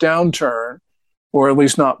 2008 downturn, or at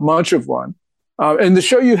least not much of one. And to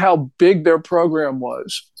show you how big their program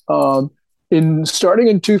was, starting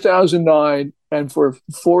in 2009 and for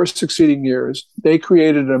 4 succeeding years, they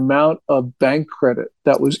created an amount of bank credit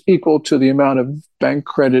that was equal to the amount of bank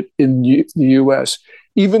credit in the U.S.,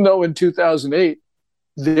 even though in 2008,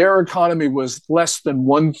 their economy was less than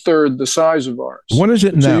 1/3 the size of ours. What is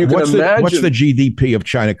it now? So what's the GDP of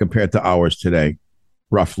China compared to ours today,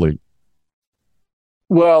 roughly?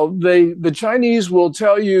 Well, the Chinese will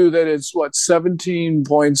tell you that it's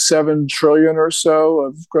 17.7 trillion or so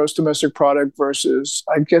of gross domestic product versus,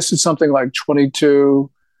 I guess it's something like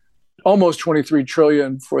 22, almost 23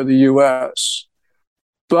 trillion for the US.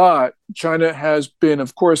 But China has been,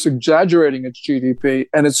 of course, exaggerating its GDP,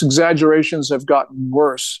 and its exaggerations have gotten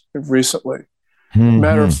worse recently.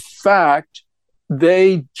 Matter of fact,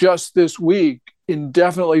 they just this week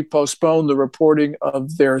indefinitely postponed the reporting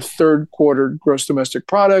of their third quarter gross domestic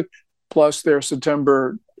product plus their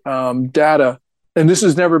September data. And this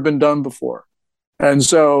has never been done before. And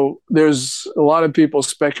so there's a lot of people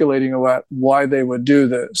speculating about why they would do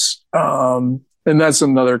this. And that's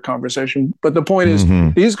another conversation. But the point is,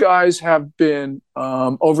 these guys have been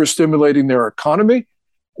overstimulating their economy.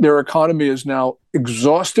 Their economy is now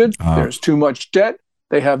exhausted. There's too much debt.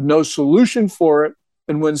 They have no solution for it.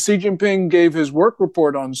 And when Xi Jinping gave his work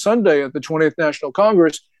report on Sunday at the 20th National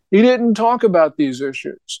Congress, he didn't talk about these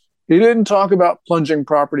issues. He didn't talk about plunging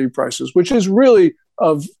property prices, which is really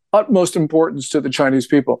of utmost importance to the Chinese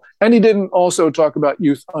people. And he didn't also talk about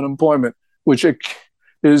youth unemployment, which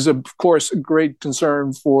is, of course, a great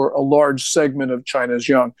concern for a large segment of China's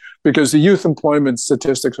young, because the youth employment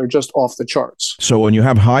statistics are just off the charts. So when you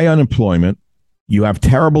have high unemployment, you have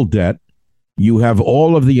terrible debt, you have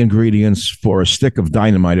all of the ingredients for a stick of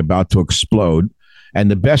dynamite about to explode.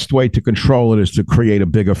 And the best way to control it is to create a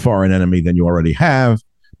bigger foreign enemy than you already have,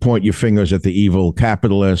 point your fingers at the evil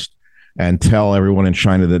capitalist, and tell everyone in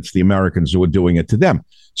China that it's the Americans who are doing it to them.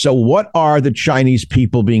 So what are the Chinese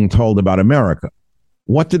people being told about America?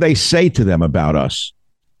 What do they say to them about us?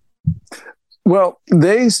 Well,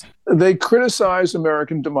 they criticize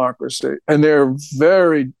American democracy, and they're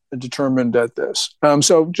very determined at this.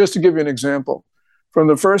 So just to give you an example, from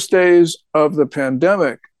the first days of the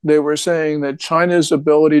pandemic, they were saying that China's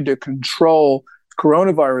ability to control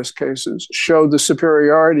coronavirus cases showed the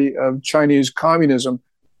superiority of Chinese communism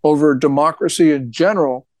over democracy in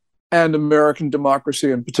general and American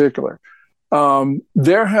democracy in particular.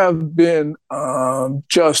 There have been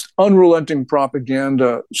just unrelenting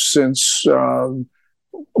propaganda since,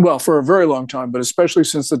 for a very long time, but especially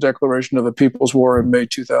since the declaration of the People's War in May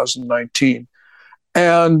 2019.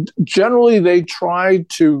 And generally, they try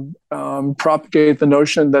to propagate the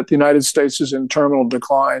notion that the United States is in terminal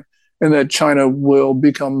decline and that China will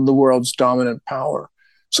become the world's dominant power.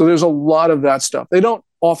 So there's a lot of that stuff. They don't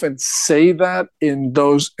often say that in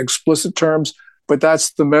those explicit terms, but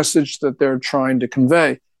that's the message that they're trying to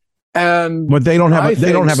convey. But they don't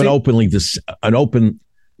have an open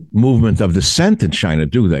movement of dissent in China,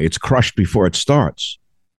 do they? It's crushed before it starts.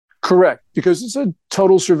 Correct, because it's a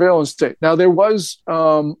total surveillance state. Now, there was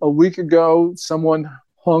a week ago, someone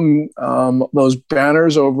hung those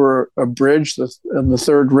banners over a bridge in the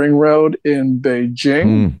Third Ring Road in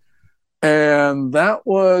Beijing. And that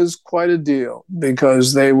was quite a deal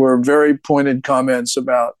because they were very pointed comments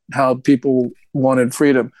about how people wanted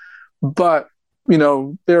freedom. But,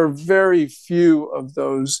 there are very few of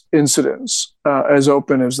those incidents as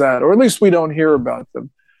open as that, or at least we don't hear about them.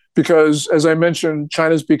 Because, as I mentioned,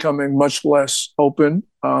 China's becoming much less open.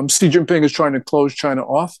 Xi Jinping is trying to close China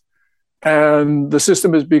off, and the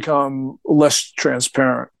system has become less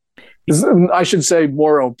transparent. I should say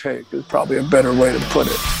more opaque is probably a better way to put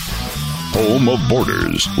it. Home of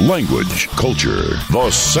borders, language, culture,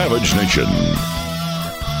 the Savage Nation.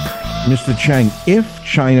 Mr. Chang, if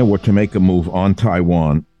China were to make a move on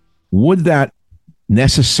Taiwan, would that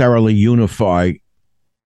necessarily unify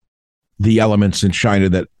the elements in China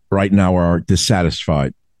that right now are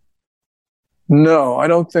dissatisfied? No, I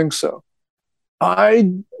don't think so.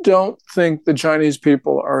 I don't think the Chinese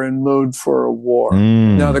people are in mood for a war.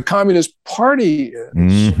 Now, the Communist Party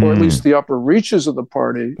is, or at least the upper reaches of the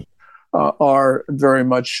party are very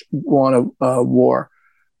much want a war.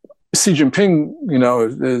 Xi Jinping,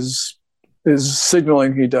 is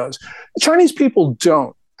signaling he does. The Chinese people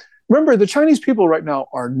don't. Remember, the Chinese people right now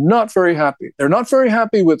are not very happy. They're not very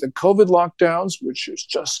happy with the COVID lockdowns, which is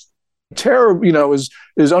just terrible,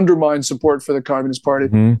 is undermined support for the Communist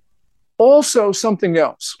Party. Also, something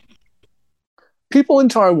else. People in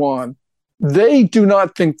Taiwan, they do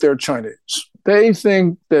not think they're Chinese. They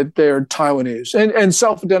think that they're Taiwanese. And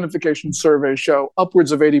self-identification surveys show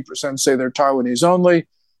upwards of 80% say they're Taiwanese only.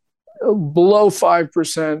 Below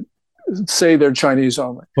 5% say they're Chinese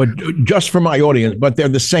only. But just for my audience, but they're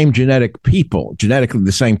the same genetically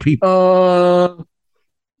the same people.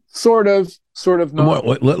 Sort of not.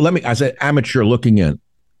 Well, let me, as an amateur looking in,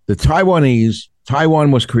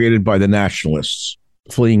 Taiwan was created by the nationalists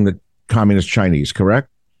fleeing the communist Chinese, correct?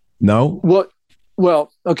 No?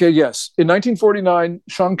 Well, okay, yes. In 1949,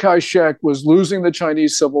 Chiang Kai-shek was losing the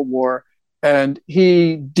Chinese Civil War, and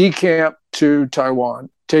he decamped to Taiwan,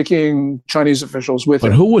 taking Chinese officials with him.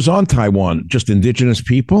 But who was on Taiwan? Just indigenous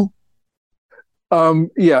people?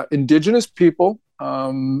 Yeah, indigenous people,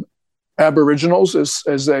 aboriginals,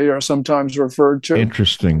 as they are sometimes referred to.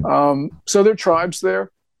 Interesting. So there are tribes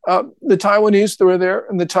there. The Taiwanese that were there,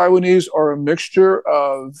 and the Taiwanese are a mixture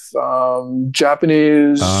of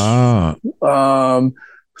Japanese,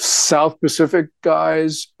 South Pacific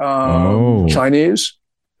guys, Chinese.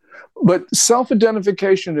 But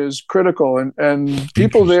self-identification is critical, and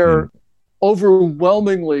people there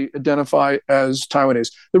overwhelmingly identify as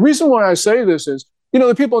Taiwanese. The reason why I say this is,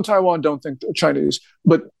 the people in Taiwan don't think they're Chinese,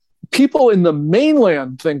 but people in the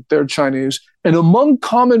mainland think they're Chinese. And among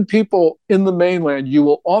common people in the mainland, you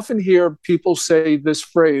will often hear people say this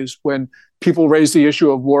phrase when people raise the issue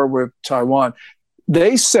of war with Taiwan.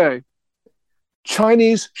 They say,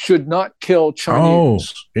 Chinese should not kill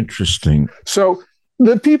Chinese. Oh, interesting. So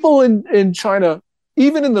the people in China,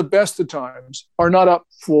 even in the best of times, are not up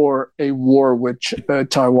for a war with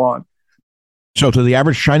Taiwan. So to the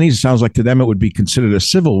average Chinese, it sounds like to them it would be considered a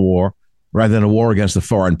civil war rather than a war against a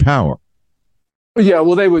foreign power. Yeah,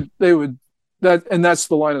 well, they would that, and that's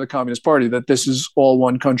the line of the Communist Party, that this is all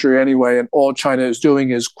one country anyway, and all China is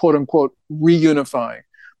doing is, quote unquote, reunifying.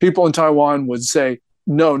 People in Taiwan would say,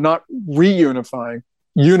 no, not reunifying,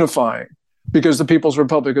 unifying, because the People's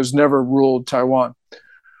Republic has never ruled Taiwan.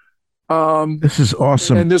 This is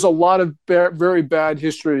awesome. And there's a lot of very bad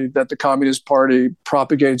history that the Communist Party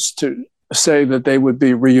propagates to say that they would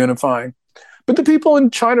be reunifying. But the people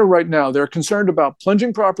in China right now, they're concerned about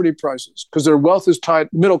plunging property prices because their wealth is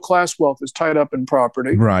middle-class wealth is tied up in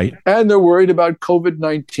property. Right. And they're worried about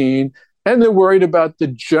COVID-19, and they're worried about the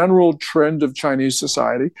general trend of Chinese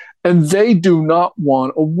society. And they do not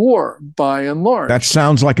want a war, by and large. That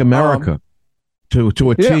sounds like America to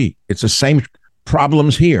a T. Yeah. It's the same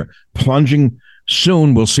problems here. Plunging,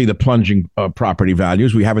 soon we'll see the plunging property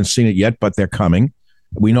values. We haven't seen it yet, but they're coming.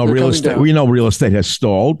 We know real estate has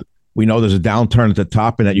stalled. We know there's a downturn at the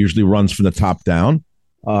top, and that usually runs from the top down.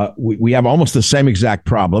 We have almost the same exact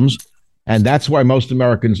problems, and that's why most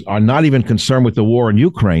Americans are not even concerned with the war in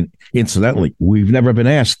Ukraine. Incidentally, we've never been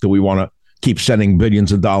asked, do we want to keep sending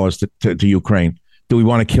billions of dollars to Ukraine? Do we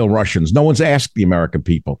want to kill Russians? No one's asked the American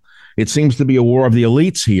people. It seems to be a war of the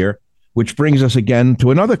elites here, which brings us again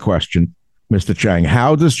to another question, Mr. Chang.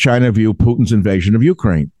 How does China view Putin's invasion of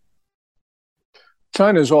Ukraine?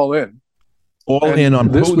 China's all in. All in on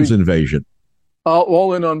Putin's invasion.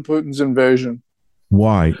 All in on Putin's invasion.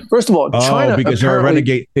 Why? First of all, China because they're a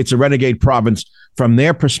renegade. It's a renegade province from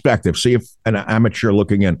their perspective. See if an amateur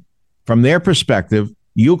looking in. From their perspective,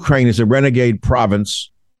 Ukraine is a renegade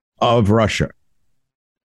province of Russia.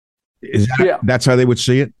 That's how they would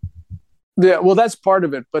see it? Yeah, well, that's part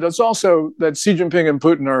of it. But it's also that Xi Jinping and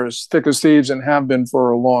Putin are as thick as thieves and have been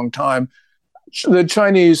for a long time. The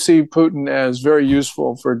Chinese see Putin as very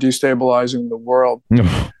useful for destabilizing the world.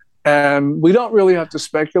 And we don't really have to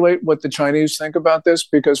speculate what the Chinese think about this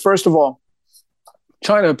because, first of all,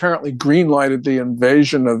 China apparently green-lighted the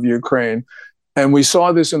invasion of Ukraine. And we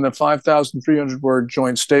saw this in the 5,300-word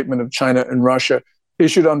joint statement of China and Russia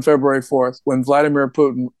issued on February 4th when Vladimir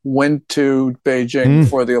Putin went to Beijing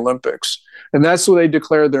for the Olympics. And that's when they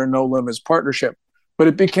declared their no-limits partnership. But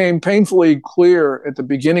it became painfully clear at the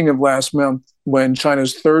beginning of last month when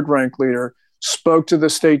China's third-ranked leader spoke to the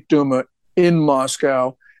State Duma in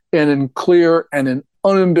Moscow and in clear and in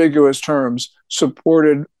unambiguous terms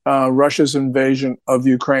supported Russia's invasion of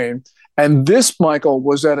Ukraine. And this, Michael,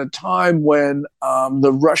 was at a time when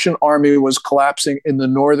the Russian army was collapsing in the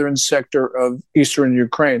northern sector of eastern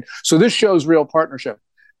Ukraine. So this shows real partnership.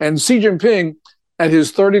 And Xi Jinping, at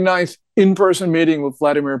his 39th in-person meeting with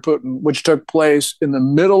Vladimir Putin, which took place in the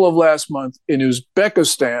middle of last month in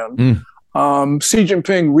Uzbekistan, Xi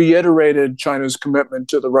Jinping reiterated China's commitment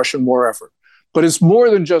to the Russian war effort. But it's more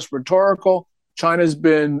than just rhetorical. China's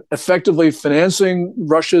been effectively financing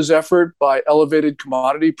Russia's effort by elevated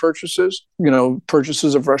commodity purchases,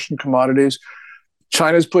 purchases of Russian commodities.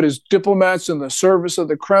 China's put its diplomats in the service of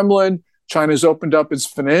the Kremlin. China's opened up its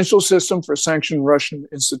financial system for sanctioned Russian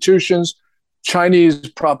institutions. Chinese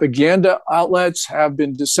propaganda outlets have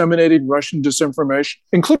been disseminating Russian disinformation,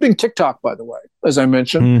 including TikTok, by the way, as I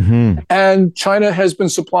mentioned. And China has been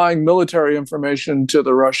supplying military information to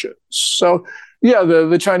the Russians. So, yeah,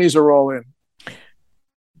 the Chinese are all in.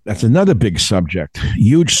 That's another big subject,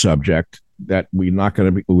 huge subject that we're not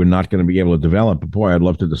going to be able to develop. But boy, I'd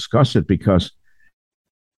love to discuss it because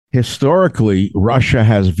historically, Russia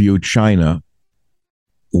has viewed China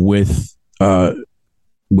with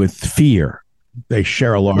fear. They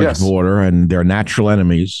share a large border, and they're natural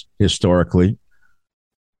enemies historically.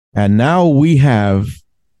 And now we have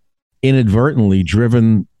inadvertently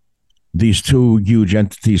driven these two huge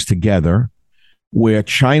entities together, where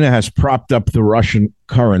China has propped up the Russian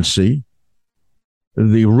currency.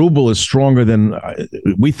 The ruble is stronger than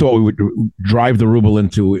we thought. We would drive the ruble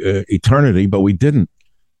into eternity, but we didn't.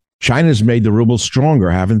 China's made the ruble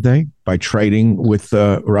stronger, haven't they, by trading with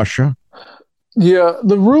Russia? Yeah,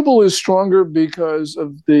 the ruble is stronger because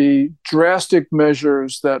of the drastic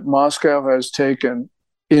measures that Moscow has taken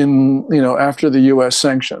after the U.S.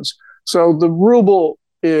 sanctions. So the ruble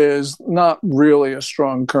is not really a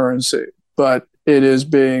strong currency, but it is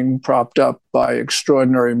being propped up by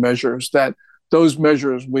extraordinary measures. Those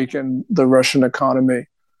measures weaken the Russian economy.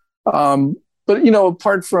 But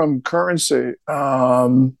apart from currency,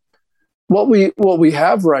 what we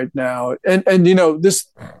have right now, and this,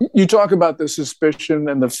 you talk about the suspicion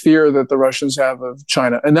and the fear that the Russians have of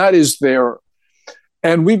China, and that is there.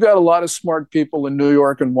 And we've got a lot of smart people in New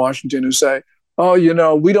York and Washington who say, oh,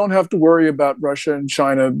 we don't have to worry about Russia and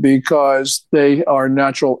China because they are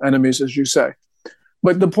natural enemies, as you say.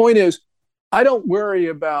 But the point is, I don't worry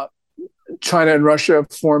about China and Russia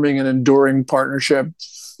forming an enduring partnership,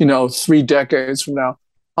 3 decades from now.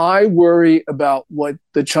 I worry about what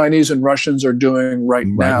the Chinese and Russians are doing right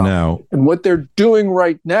now. And what they're doing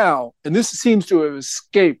right now, and this seems to have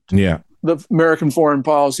escaped the American foreign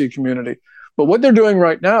policy community. But what they're doing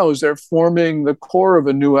right now is they're forming the core of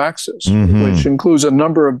a new axis, which includes a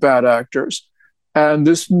number of bad actors. And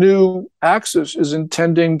this new axis is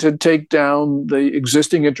intending to take down the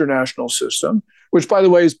existing international system, which, by the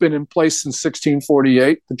way, has been in place since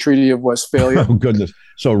 1648, the Treaty of Westphalia. Oh, goodness.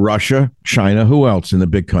 So Russia, China, who else in the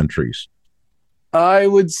big countries? I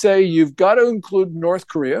would say you've got to include North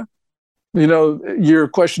Korea. Your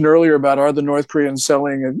question earlier about are the North Koreans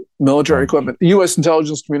selling military equipment? The U.S.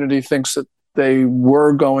 intelligence community thinks that they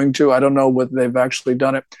were going to. I don't know whether they've actually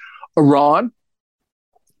done it. Iran,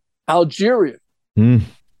 Algeria.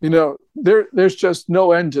 There's just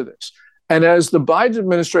no end to this. And as the Biden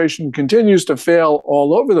administration continues to fail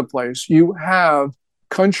all over the place, you have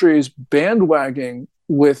countries bandwagoning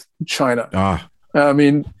with China. I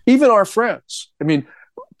mean, even our friends. I mean,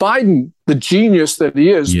 Biden, the genius that he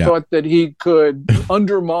is, thought that he could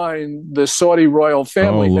undermine the Saudi royal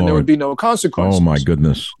family and there would be no consequences. Oh, my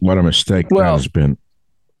goodness. What a mistake that has been.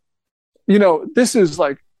 This is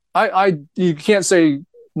like, you can't say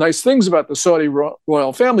nice things about the Saudi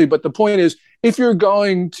royal family, but the point is, if you're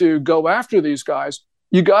going to go after these guys,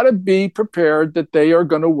 you got to be prepared that they are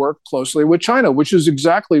going to work closely with China, which is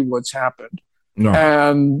exactly what's happened.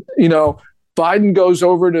 And, Biden goes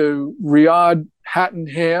over to Riyadh hat in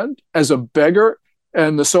hand as a beggar,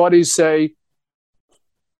 and the Saudis say,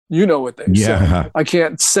 what they say. I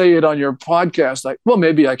can't say it on your podcast. Well,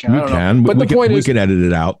 maybe I can. I don't know. But the point is, we can edit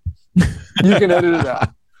it out. You can edit it out.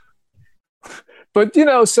 But,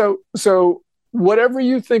 so whatever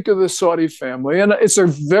you think of the Saudi family, and it's a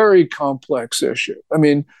very complex issue. I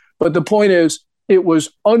mean, But the point is, it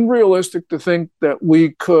was unrealistic to think that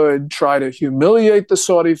we could try to humiliate the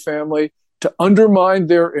Saudi family, to undermine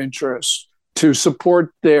their interests, to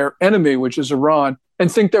support their enemy, which is Iran,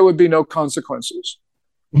 and think there would be no consequences.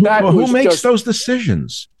 Who makes those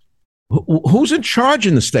decisions? Who's in charge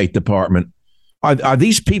in the State Department? Are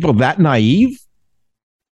these people that naive?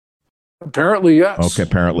 Apparently, yes. Okay,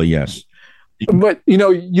 apparently, yes. But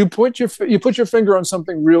you put your finger on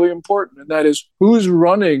something really important, and that is who's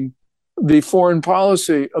running the foreign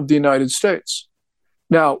policy of the United States.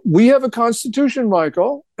 Now, we have a constitution,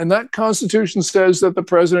 Michael, and that constitution says that the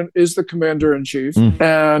president is the commander in chief,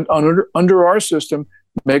 and under our system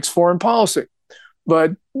makes foreign policy.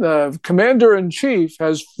 But the commander in chief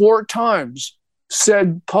has 4 times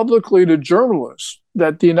said publicly to journalists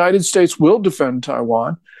that the United States will defend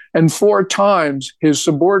Taiwan. And 4 times his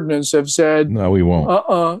subordinates have said, no, we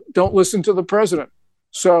won't. Don't listen to the president.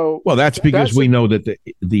 So, well, that's because we know that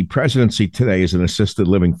the presidency today is an assisted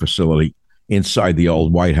living facility inside the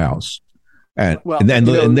old White House. And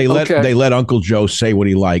they let Uncle Joe say what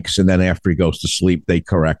he likes. And then after he goes to sleep, they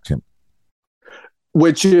correct him.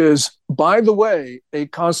 Which is, by the way, a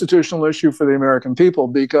constitutional issue for the American people,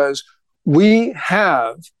 because we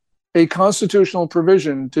have a constitutional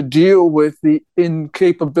provision to deal with the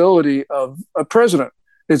incapability of a president.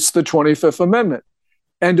 It's the 25th Amendment.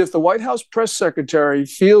 And if the White House press secretary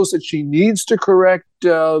feels that she needs to correct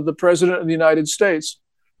the president of the United States,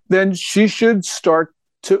 then she should start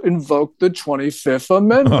to invoke the 25th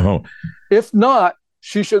Amendment. Oh. If not,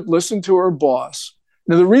 she should listen to her boss.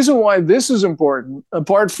 Now, the reason why this is important,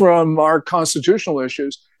 apart from our constitutional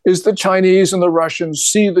issues, is the Chinese and the Russians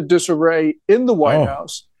see the disarray in the White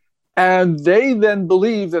House, and they then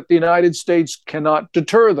believe that the United States cannot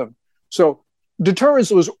deter them. So deterrence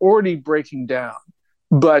was already breaking down.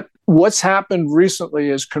 But what's happened recently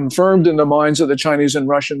is confirmed in the minds of the Chinese and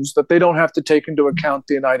Russians that they don't have to take into account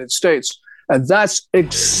the United States. And that's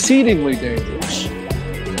exceedingly dangerous.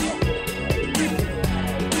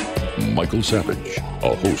 Michael Savage,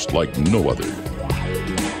 a host like no other.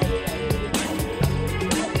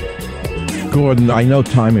 Gordon, I know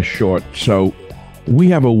time is short, so we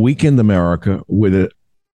have a weakened America with it.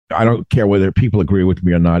 I don't care whether people agree with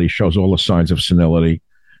me or not. He shows all the signs of senility.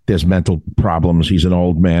 There's mental problems. He's an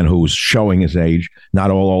old man who's showing his age.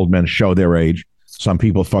 Not all old men show their age. Some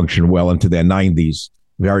people function well into their 90s,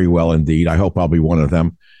 very well indeed. I hope I'll be one of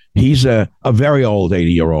them. He's a very old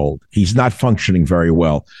 80-year-old. He's not functioning very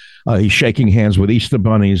well. He's shaking hands with Easter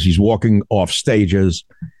bunnies. He's walking off stages.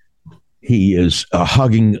 He is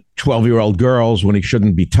hugging 12-year-old girls when he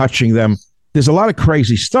shouldn't be touching them. There's a lot of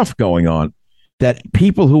crazy stuff going on that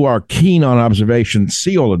people who are keen on observation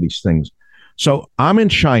see all of these things. So I'm in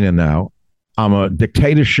China now. I'm a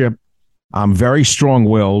dictatorship. I'm very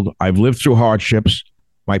strong-willed. I've lived through hardships.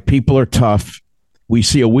 My people are tough. We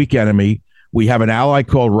see a weak enemy. We have an ally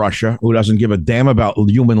called Russia who doesn't give a damn about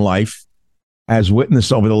human life, as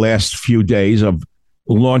witnessed over the last few days of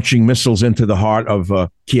launching missiles into the heart of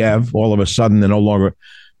Kiev. All of a sudden, they're no longer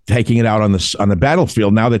taking it out on the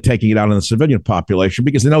battlefield. Now they're taking it out on the civilian population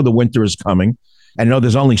because they know the winter is coming and know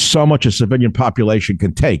there's only so much a civilian population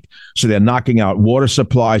can take. So they're knocking out water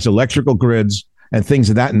supplies, electrical grids, and things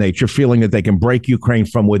of that nature, feeling that they can break Ukraine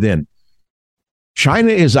from within. China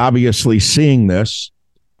is obviously seeing this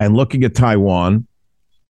and looking at Taiwan.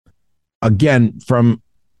 Again, from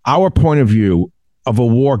our point of view of a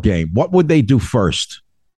war game, what would they do first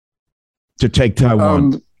to take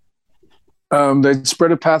Taiwan? They'd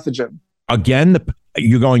spread a pathogen. Again,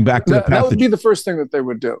 you're going back to the pathogen. That would be the first thing that they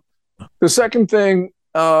would do. The second thing,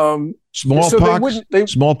 smallpox,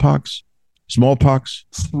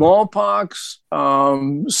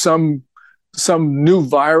 some new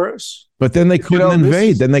virus. But then they couldn't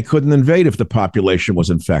invade. Then they couldn't invade if the population was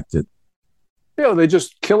infected. They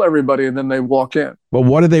just kill everybody and then they walk in. Well,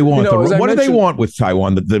 what do they want? What do they want with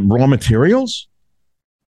Taiwan? The raw materials?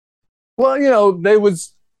 Well, they would.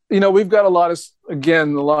 We've got a lot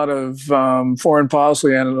of foreign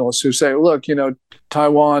policy analysts who say, look,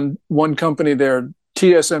 Taiwan, one company there,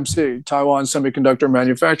 TSMC, Taiwan Semiconductor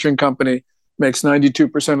Manufacturing Company, makes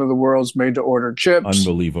 92% of the world's made-to-order chips.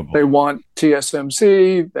 Unbelievable. They want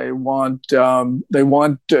TSMC. They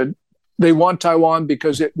want Taiwan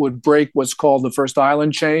because it would break what's called the first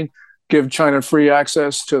island chain, give China free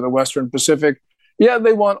access to the Western Pacific. Yeah,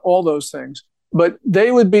 they want all those things. But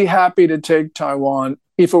they would be happy to take Taiwan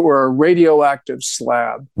if it were a radioactive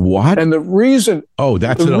slab. What? And the reason... Oh,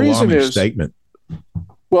 that's an alarming statement.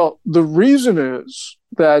 Well, the reason is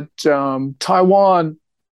that Taiwan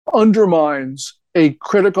undermines a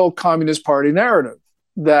critical Communist Party narrative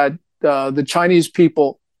that the Chinese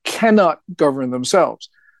people cannot govern themselves.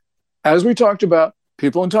 as we talked about,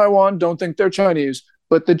 people in Taiwan don't think they're Chinese,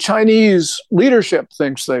 but the Chinese leadership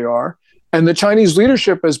thinks they are. And the Chinese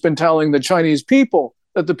leadership has been telling the Chinese people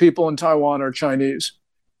that the people in Taiwan are Chinese.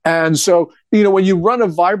 And so, when you run a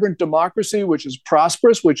vibrant democracy, which is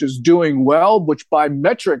prosperous, which is doing well, which by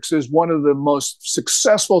metrics is one of the most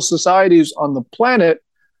successful societies on the planet,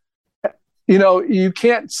 you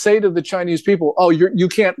can't say to the Chinese people, oh, you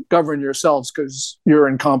can't govern yourselves because you're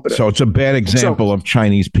incompetent. So it's a bad example of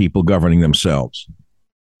Chinese people governing themselves.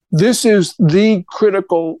 This is the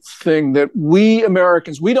critical thing that we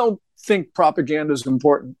Americans, we don't think propaganda is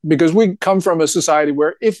important because we come from a society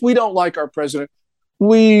where if we don't like our president,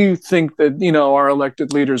 we think that, our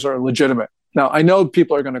elected leaders are legitimate. Now, I know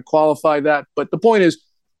people are going to qualify that, but the point is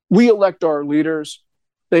we elect our leaders.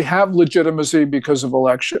 They have legitimacy because of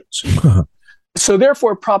elections. So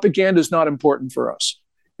therefore, propaganda is not important for us.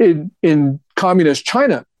 In communist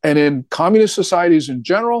China and in communist societies in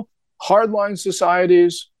general, hardline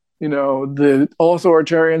societies, the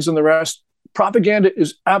authoritarians and the rest, propaganda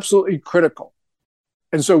is absolutely critical.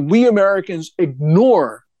 And so we Americans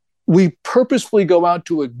we purposefully go out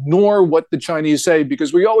to ignore what the Chinese say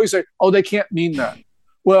because we always say, oh, they can't mean that.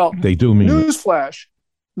 Well, they do mean newsflash,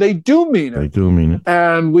 they do mean it. They do mean it.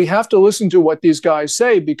 And we have to listen to what these guys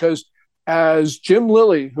say because as Jim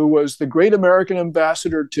Lilly, who was the great American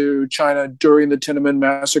ambassador to China during the Tiananmen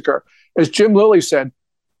massacre, as Jim Lilly said,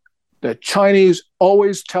 the Chinese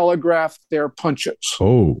always telegraph their punches.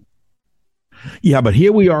 Oh. Yeah, but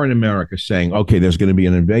here we are in America saying, okay, there's going to be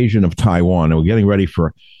an invasion of Taiwan, and we're getting ready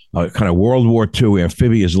for a kind of World War II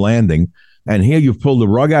amphibious landing. And here you've pulled the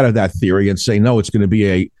rug out of that theory and say, no, it's going to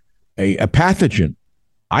be a pathogen.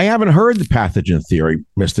 I haven't heard the pathogen theory,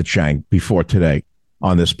 Mr. Chang, before today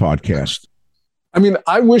on this podcast. I mean,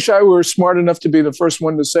 I wish I were smart enough to be the first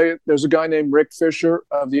one to say it. There's a guy named Rick Fisher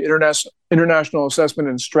of the International Assessment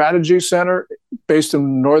and Strategy Center based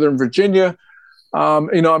in Northern Virginia.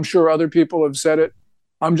 I'm sure other people have said it.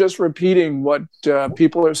 I'm just repeating what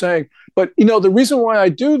people are saying. But, the reason why I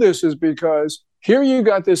do this is because here you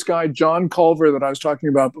got this guy, John Culver, that I was talking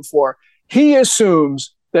about before. He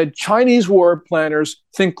assumes that Chinese war planners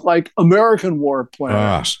think like American war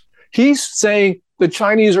planners. He's saying the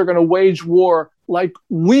Chinese are going to wage war like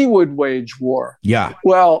we would wage war. Yeah.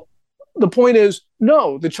 Well, the point is,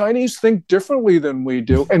 no, the Chinese think differently than we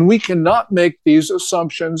do. And we cannot make these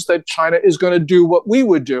assumptions that China is going to do what we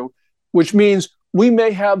would do, which means we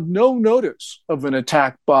may have no notice of an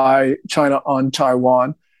attack by China on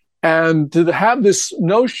Taiwan. And to have this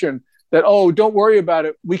notion that, oh, don't worry about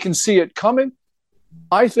it, we can see it coming,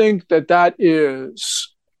 I think that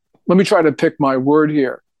is, let me try to pick my word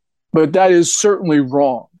here, but that is certainly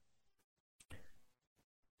wrong.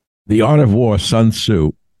 The art of war, Sun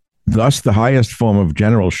Tzu. Thus, the highest form of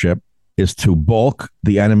generalship is to balk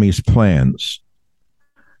the enemy's plans,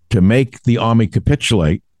 to make the army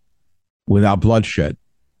capitulate without bloodshed.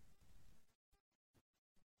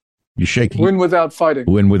 You shake. Win without fighting.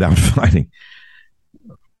 Win without fighting.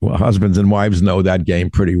 Well, husbands and wives know that game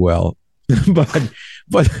pretty well, but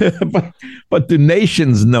the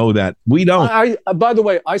nations know that. We don't. By the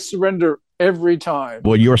way, I surrender every time.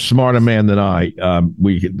 Well, you're a smarter man than I.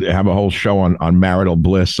 We could have a whole show on marital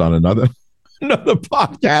bliss on another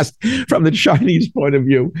podcast from the Chinese point of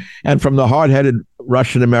view and from the hard-headed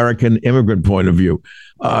Russian-American immigrant point of view.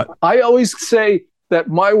 I always say that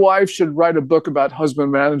my wife should write a book about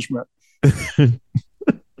husband management.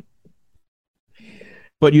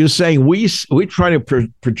 But you're saying we try to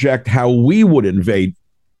project how we would invade,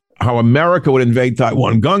 how America would invade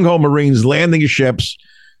Taiwan. Gung-ho Marines landing ships,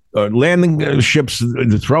 throwing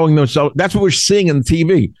themselves. That's what we're seeing on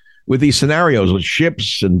TV with these scenarios with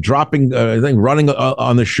ships and dropping, running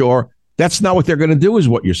on the shore. That's not what they're going to do, is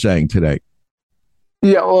what you're saying today.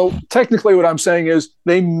 Yeah, well, technically what I'm saying is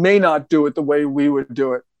they may not do it the way we would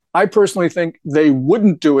do it. I personally think they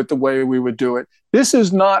wouldn't do it the way we would do it. This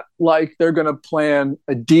is not like they're going to plan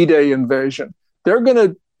a D-Day invasion. They're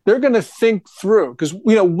going to think through, because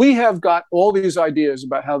we have got all these ideas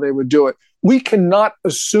about how they would do it. We cannot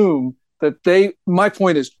assume that my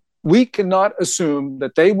point is, we cannot assume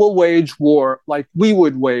that they will wage war like we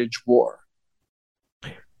would wage war.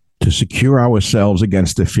 To secure ourselves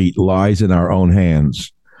against defeat lies in our own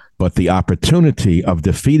hands, but the opportunity of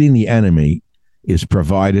defeating the enemy is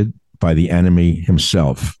provided by the enemy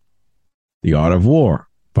himself. The Art of War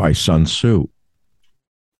by Sun Tzu.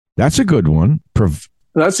 That's a good one.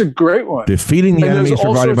 That's a great one. Defeating the enemy is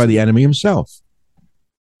provided by the enemy himself.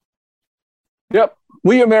 Yep.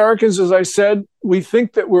 We Americans, as I said, we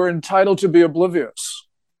think that we're entitled to be oblivious.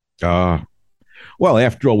 Well,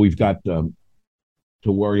 after all, we've got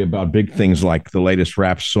to worry about big things like the latest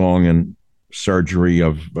rap song and surgery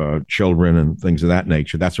of children and things of that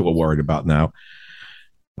nature. That's what we're worried about now.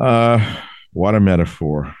 What a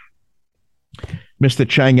metaphor. Mr.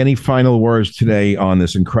 Chang, any final words today on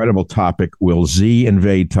this incredible topic? Will Z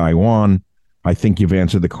invade Taiwan? I think you've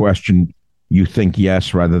answered the question. You think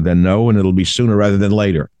yes rather than no, and it'll be sooner rather than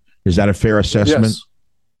later. Is that a fair assessment? Yes.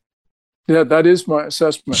 Yeah, that is my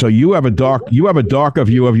assessment. So you have a darker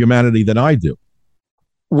view of humanity than I do.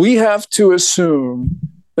 We have to assume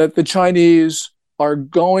that the Chinese are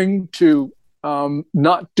going to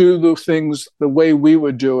not do the things the way we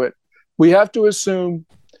would do it. We have to assume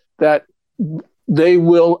that they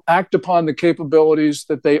will act upon the capabilities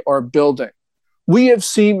that they are building. We have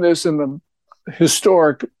seen this in the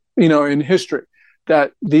historic, in history,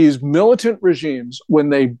 that these militant regimes, when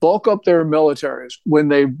they bulk up their militaries, when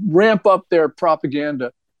they ramp up their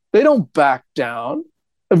propaganda, they don't back down.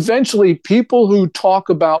 Eventually, people who talk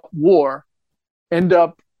about war end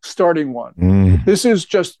up starting one. This is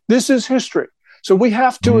history. So we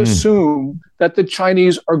have to assume that the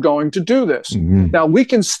Chinese are going to do this. Now, we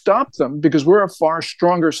can stop them because we're a far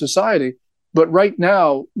stronger society, but right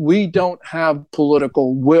now we don't have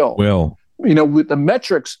political will. The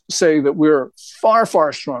metrics say that we're far,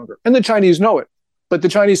 far stronger, and the Chinese know it. But the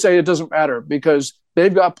Chinese say it doesn't matter because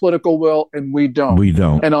they've got political will and we don't.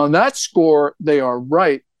 And on that score, they are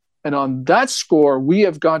right. And on that score, we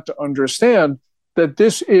have got to understand that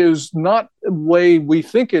this is not the way we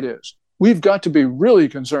think it is. We've got to be really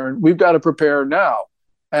concerned. We've got to prepare now.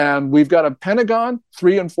 And we've got a Pentagon,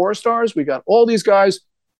 3 and 4 stars. We got all these guys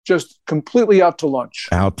just completely out to lunch.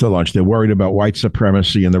 They're worried about white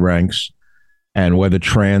supremacy in the ranks and whether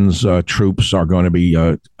trans troops are going to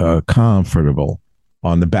be comfortable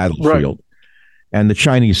on the battlefield. Right. And the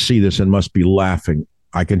Chinese see this and must be laughing.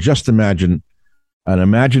 I can just imagine an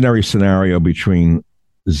imaginary scenario between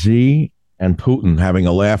Xi and Putin having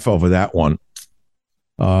a laugh over that one,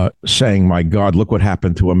 saying, my God, look what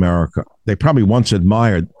happened to America. They probably once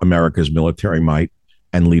admired America's military might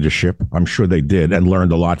and leadership. I'm sure they did and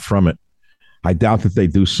learned a lot from it. I doubt that they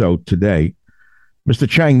do so today. Mr.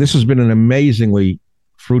 Chang, this has been an amazingly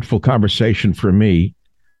fruitful conversation for me,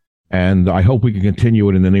 and I hope we can continue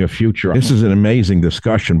it in the near future. This is an amazing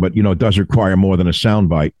discussion, but, it does require more than a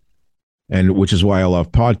soundbite, and which is why I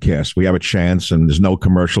love podcasts. We have a chance, and there's no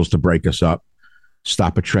commercials to break us up,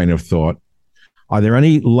 stop a train of thought. Are there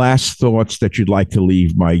any last thoughts that you'd like to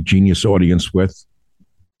leave my genius audience with?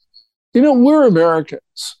 We're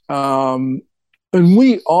Americans, and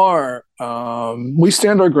we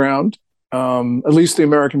stand our ground. At least the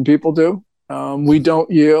American people do. We don't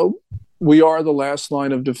yield. We are the last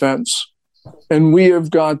line of defense. And we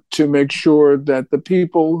have got to make sure that the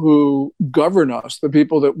people who govern us, the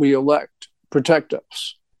people that we elect, protect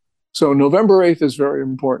us. So November 8th is very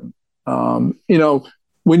important.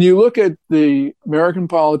 When you look at the American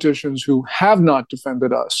politicians who have not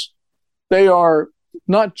defended us, they are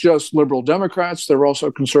not just liberal Democrats, they're also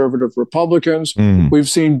conservative Republicans. We've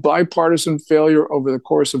seen bipartisan failure over the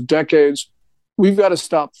course of decades. We've got to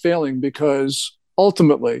stop failing because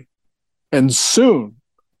ultimately and soon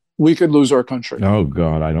we could lose our country. Oh,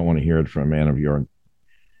 God, I don't want to hear it from a man of your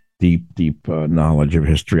deep knowledge of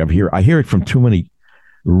history. I hear it from too many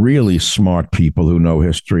really smart people who know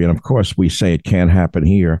history. And of course, we say it can't happen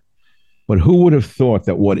here. But who would have thought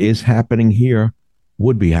that what is happening here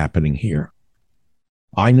would be happening here?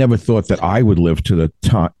 I never thought that I would live to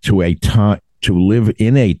live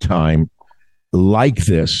in a time like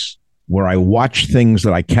this, where I watch things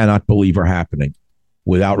that I cannot believe are happening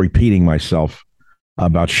without repeating myself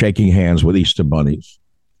about shaking hands with Easter bunnies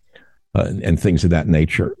and things of that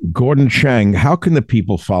nature. Gordon Chang, how can the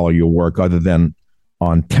people follow your work other than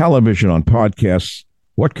on television, on podcasts?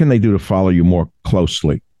 What can they do to follow you more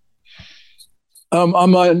closely? I'm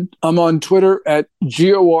on Twitter at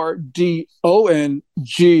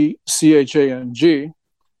GORDONGCHANG,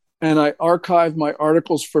 and I archive my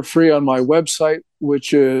articles for free on my website,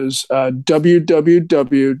 which is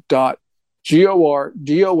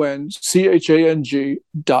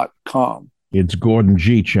www.GORDONCHANG.com. It's Gordon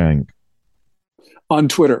G. Chang on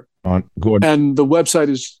Twitter. On Gordon, and the website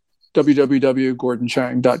is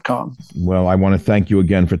www.gordonchang.com. Well, I want to thank you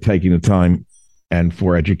again for taking the time and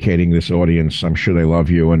for educating this audience. I'm sure they love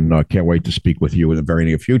you, and can't wait to speak with you in the very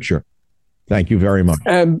near future. Thank you very much.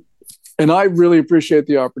 And I really appreciate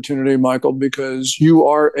the opportunity, Michael, because you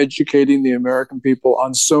are educating the American people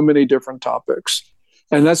on so many different topics.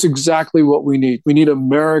 And that's exactly what we need. We need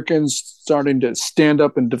Americans starting to stand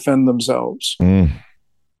up and defend themselves. We'll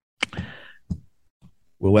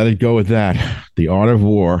let it go with that. The Art of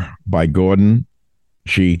War by Gordon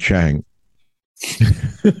G. Chang.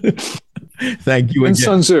 Thank you and again.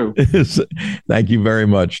 Sun Tzu. Thank you very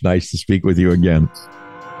much. Nice to speak with you again.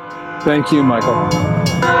 Thank you, Michael.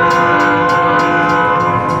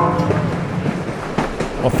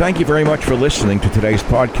 Well, thank you very much for listening to today's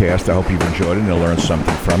podcast. I hope you've enjoyed it and learned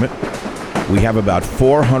something from it. We have about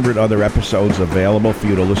 400 other episodes available for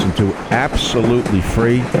you to listen to absolutely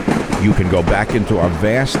free. You can go back into our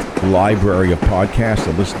vast library of podcasts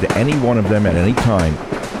and listen to any one of them at any time.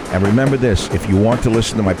 And remember this, if you want to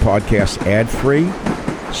listen to my podcast ad-free,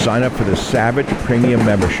 sign up for the Savage Premium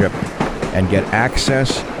membership and get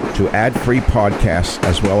access to ad-free podcasts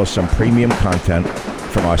as well as some premium content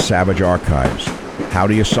from our Savage archives. How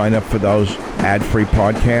do you sign up for those ad-free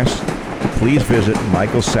podcasts? Please visit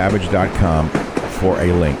michaelsavage.com for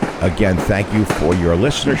a link. Again, thank you for your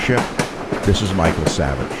listenership. This is Michael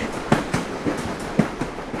Savage.